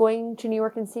love going to New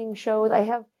York and seeing shows.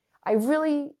 I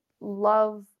really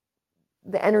love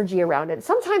the energy around it.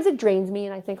 Sometimes it drains me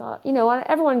and I think,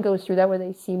 everyone goes through that where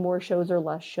they see more shows or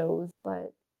less shows.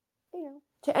 But,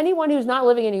 to anyone who's not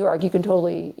living in New York, you can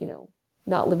totally,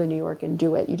 not live in New York and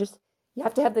do it. You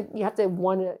have to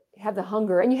want to have the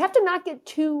hunger and you have to not get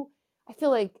too, I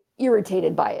feel like,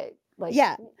 irritated by it. Like,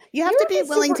 yeah, you have to be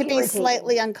willing to be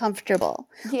slightly uncomfortable.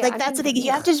 Yeah, like that's the thing.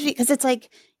 You have to, because it's like,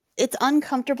 it's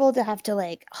uncomfortable to have to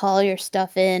like haul your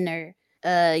stuff in or,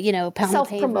 pound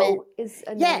self-promote is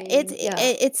annoying.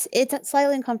 It's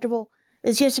slightly uncomfortable.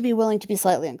 It's just to be willing to be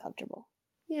slightly uncomfortable.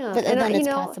 Yeah, but then it's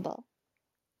possible.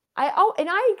 I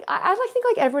think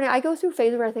like everyone, I go through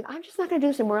phases where I think I'm just not going to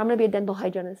do this anymore. I'm going to be a dental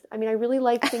hygienist. I mean, I really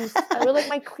like things. I really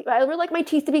like my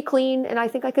teeth to be clean, and I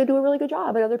think I could do a really good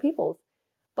job at other people's.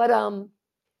 But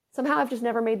somehow I've just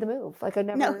never made the move. Like I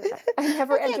never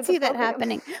I can't see that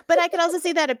happening. But I could also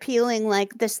see that appealing,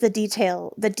 like the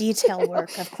detail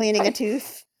work of cleaning a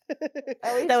tooth.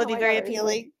 That would be very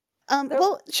appealing.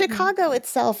 Chicago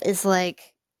itself is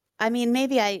like, I mean,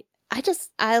 maybe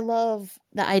I love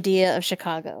the idea of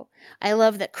Chicago. I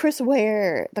love that Chris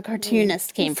Ware, the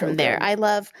cartoonist, came from there. I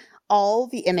love all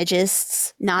the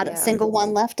imagists, not a single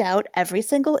one left out. Every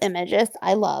single imagist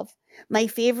I love. My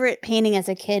favorite painting as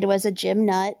a kid was a Jim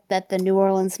Nutt that the New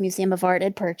Orleans Museum of Art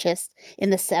had purchased in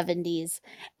the 70s.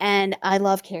 And I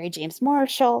love Carrie James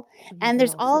Marshall. And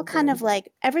there's all kind of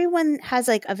like, everyone has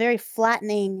like a very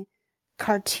flattening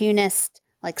cartoonist,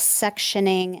 like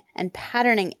sectioning and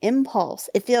patterning impulse.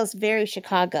 It feels very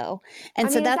Chicago. And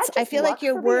I feel like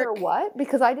your work, or what?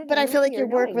 Because I didn't, but I feel like your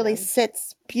work really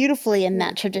sits beautifully in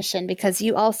that tradition because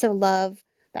you also love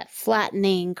that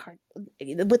flattening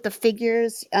with the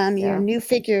figures. Your new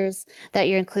figures that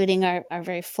you're including are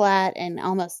very flat and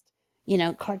almost,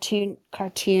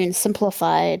 cartoon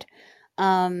simplified.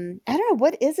 I don't know,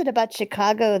 what is it about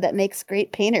Chicago that makes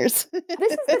great painters?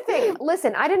 This is the thing.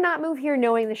 Listen, I did not move here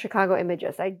knowing the Chicago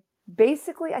Imagists. I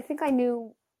think I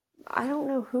knew, I don't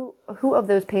know who of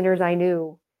those painters I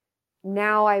knew.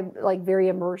 Now I'm like very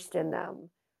immersed in them.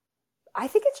 I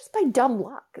think it's just by dumb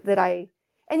luck that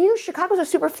and Chicago's a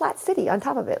super flat city on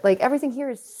top of it. Like everything here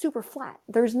is super flat.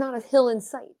 There's not a hill in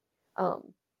sight.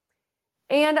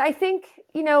 And I think,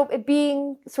 it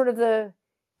being sort of the,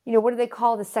 what do they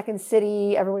call the second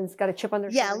city? Everyone's got a chip on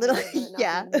their shoulder.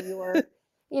 New York.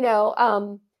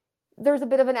 There's a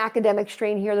bit of an academic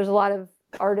strain here. There's a lot of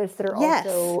artists that are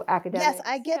also academic. Yes,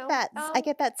 I get that. I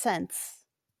get that sense.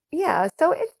 Yeah,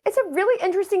 so it's a really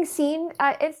interesting scene.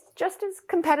 It's just as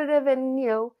competitive and,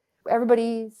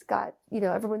 everybody's got,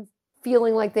 everyone's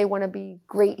feeling like they want to be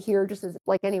great here just as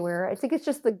like anywhere. I think it's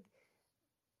just the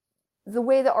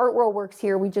way the art world works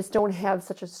here, we just don't have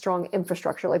such a strong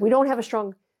infrastructure. Like we don't have a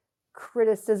strong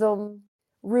criticism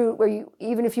route where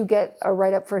even if you get a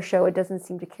write-up for a show, it doesn't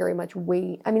seem to carry much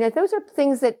weight. I mean, those are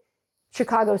things that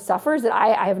Chicago suffers that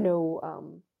I have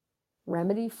no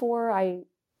remedy for. I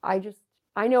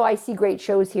know I see great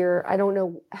shows here. I don't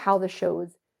know how the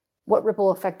shows, what ripple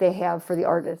effect they have for the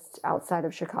artists outside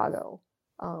of Chicago.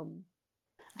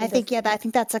 I think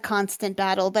that's a constant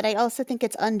battle, but I also think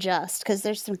it's unjust because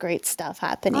there's some great stuff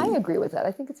happening. I agree with that.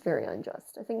 I think it's very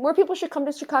unjust. I think more people should come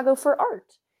to Chicago for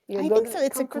art. I think so.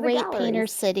 It's a great painter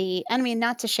city. I mean,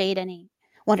 not to shade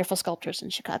anyone wonderful sculptors in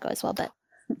Chicago as well. But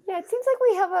yeah, it seems like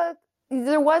we have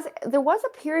there was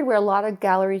a period where a lot of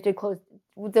galleries did close.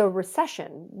 The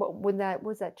recession, when that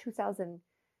was that 2000.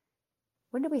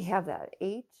 When did we have that?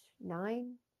 8,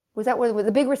 9? Was that when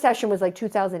the big recession was like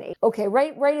 2008? Okay,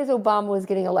 right as Obama was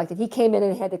getting elected, he came in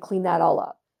and had to clean that all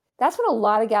up. That's when a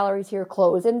lot of galleries here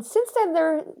closed, and since then,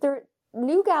 their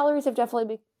new galleries have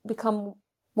definitely become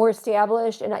more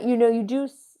established. And I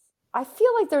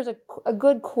feel like there's a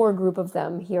good core group of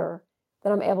them here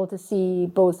that I'm able to see,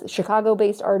 both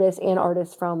Chicago-based artists and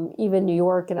artists from even New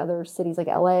York and other cities like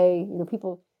LA.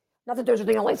 People. Not that there's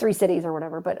only 3 cities or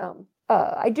whatever, but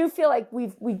I do feel like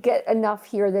we get enough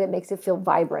here that it makes it feel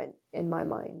vibrant in my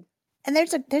mind. And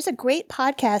there's a great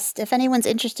podcast, if anyone's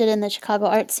interested in the Chicago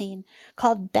art scene,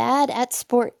 called Bad at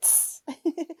Sports.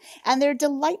 And they're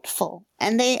delightful.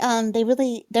 And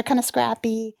they're kind of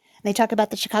scrappy. And they talk about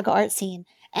the Chicago art scene.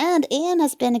 And Anne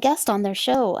has been a guest on their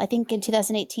show, I think in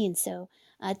 2018. So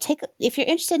if you're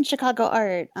interested in Chicago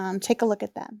art, take a look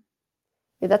at them.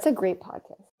 Yeah, that's a great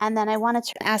podcast. And then I wanted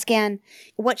to ask Anne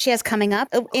what she has coming up.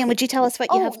 Oh, Anne, would you tell us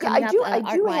what you have coming up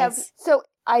art-wise?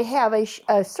 I have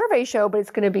a survey show, but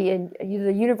it's going to be in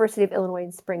the University of Illinois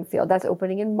in Springfield. That's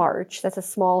opening in March. That's a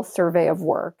small survey of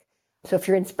work. So if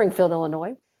you're in Springfield,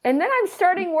 Illinois. And then I'm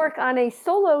starting work on a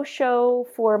solo show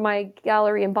for my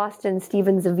gallery in Boston,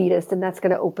 Steven Zavitas, and that's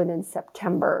going to open in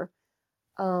September.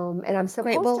 And I'm supposed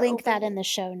Great, we'll link that in the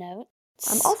show notes.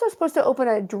 I'm also supposed to open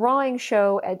a drawing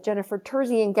show at Jennifer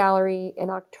Terzian Gallery in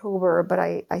October, but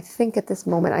I think at this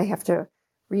moment I have to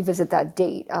revisit that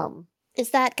date.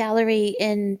 Is that gallery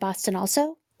in Boston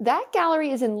also? That gallery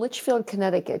is in Litchfield,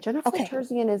 Connecticut. Jennifer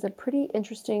Terzian is a pretty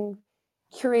interesting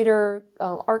curator,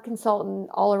 art consultant,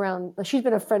 all around. She's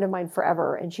been a friend of mine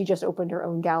forever, and she just opened her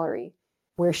own gallery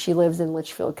where she lives in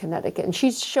Litchfield, Connecticut. And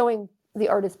she's showing the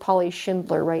artist Polly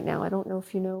Schindler right now. I don't know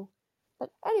if you know. But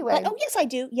anyway. Yes, I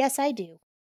do. Yes, I do.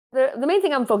 The main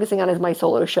thing I'm focusing on is my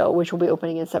solo show, which will be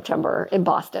opening in September in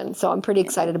Boston. So I'm pretty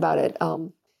excited about it.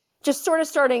 Just sort of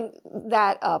starting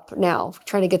that up now,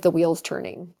 trying to get the wheels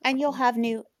turning. And you'll have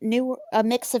a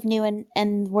mix of new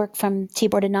and work from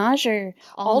Tibor de Nage, or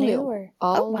all new? Or?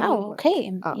 All wow. New.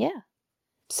 Okay. Yeah.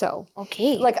 So.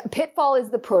 Okay. Like Pitfall is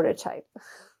the prototype.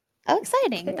 Oh,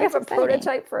 exciting. I have a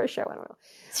prototype for a show. I don't know.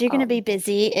 So you're going to be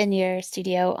busy in your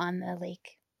studio on the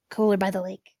lake. Cooler by the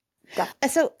lake. Yeah.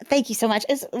 So thank you so much.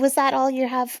 Was that all you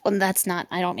have? Well, that's not,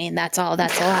 I don't mean that's all,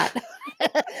 that's a lot.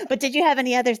 But did you have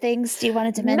any other things you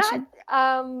wanted to mention?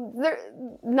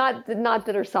 Not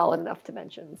that are solid enough to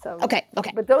mention. So Okay.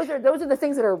 But those are the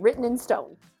things that are written in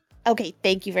stone. Okay,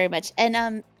 thank you very much.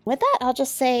 And with that, I'll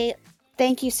just say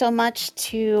thank you so much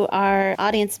to our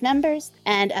audience members,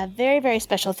 and a very, very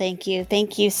special thank you.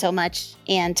 Thank you so much,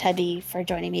 Anne Tebbe, for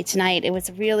joining me tonight. It was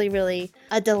really, really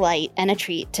a delight and a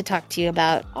treat to talk to you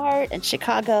about art and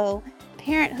Chicago,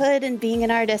 parenthood and being an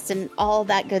artist and all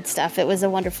that good stuff. It was a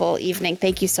wonderful evening.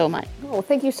 Thank you so much. Oh,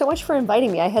 thank you so much for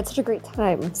inviting me. I had such a great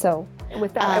time. So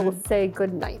with that, I will say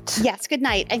good night. Yes, good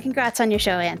night. And congrats on your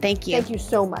show, Anne. Thank you. Thank you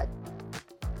so much.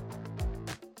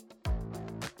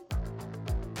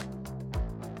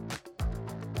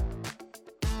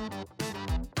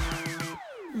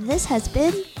 This has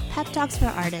been Pep Talks for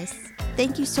Artists.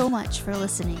 Thank you so much for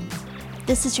listening.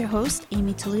 This is your host,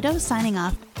 Amy Toledo, signing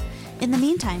off. In the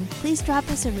meantime, please drop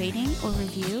us a rating or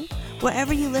review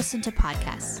wherever you listen to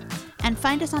podcasts. And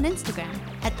find us on Instagram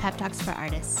at Pep Talks for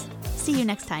Artists. See you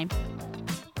next time.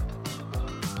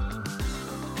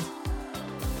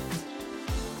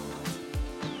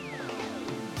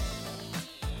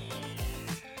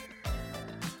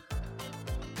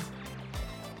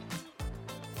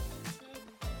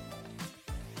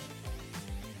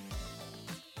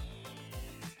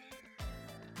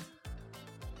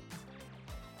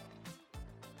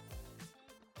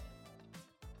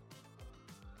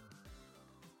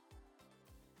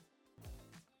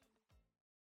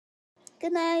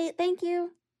 Good night. Thank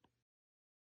you.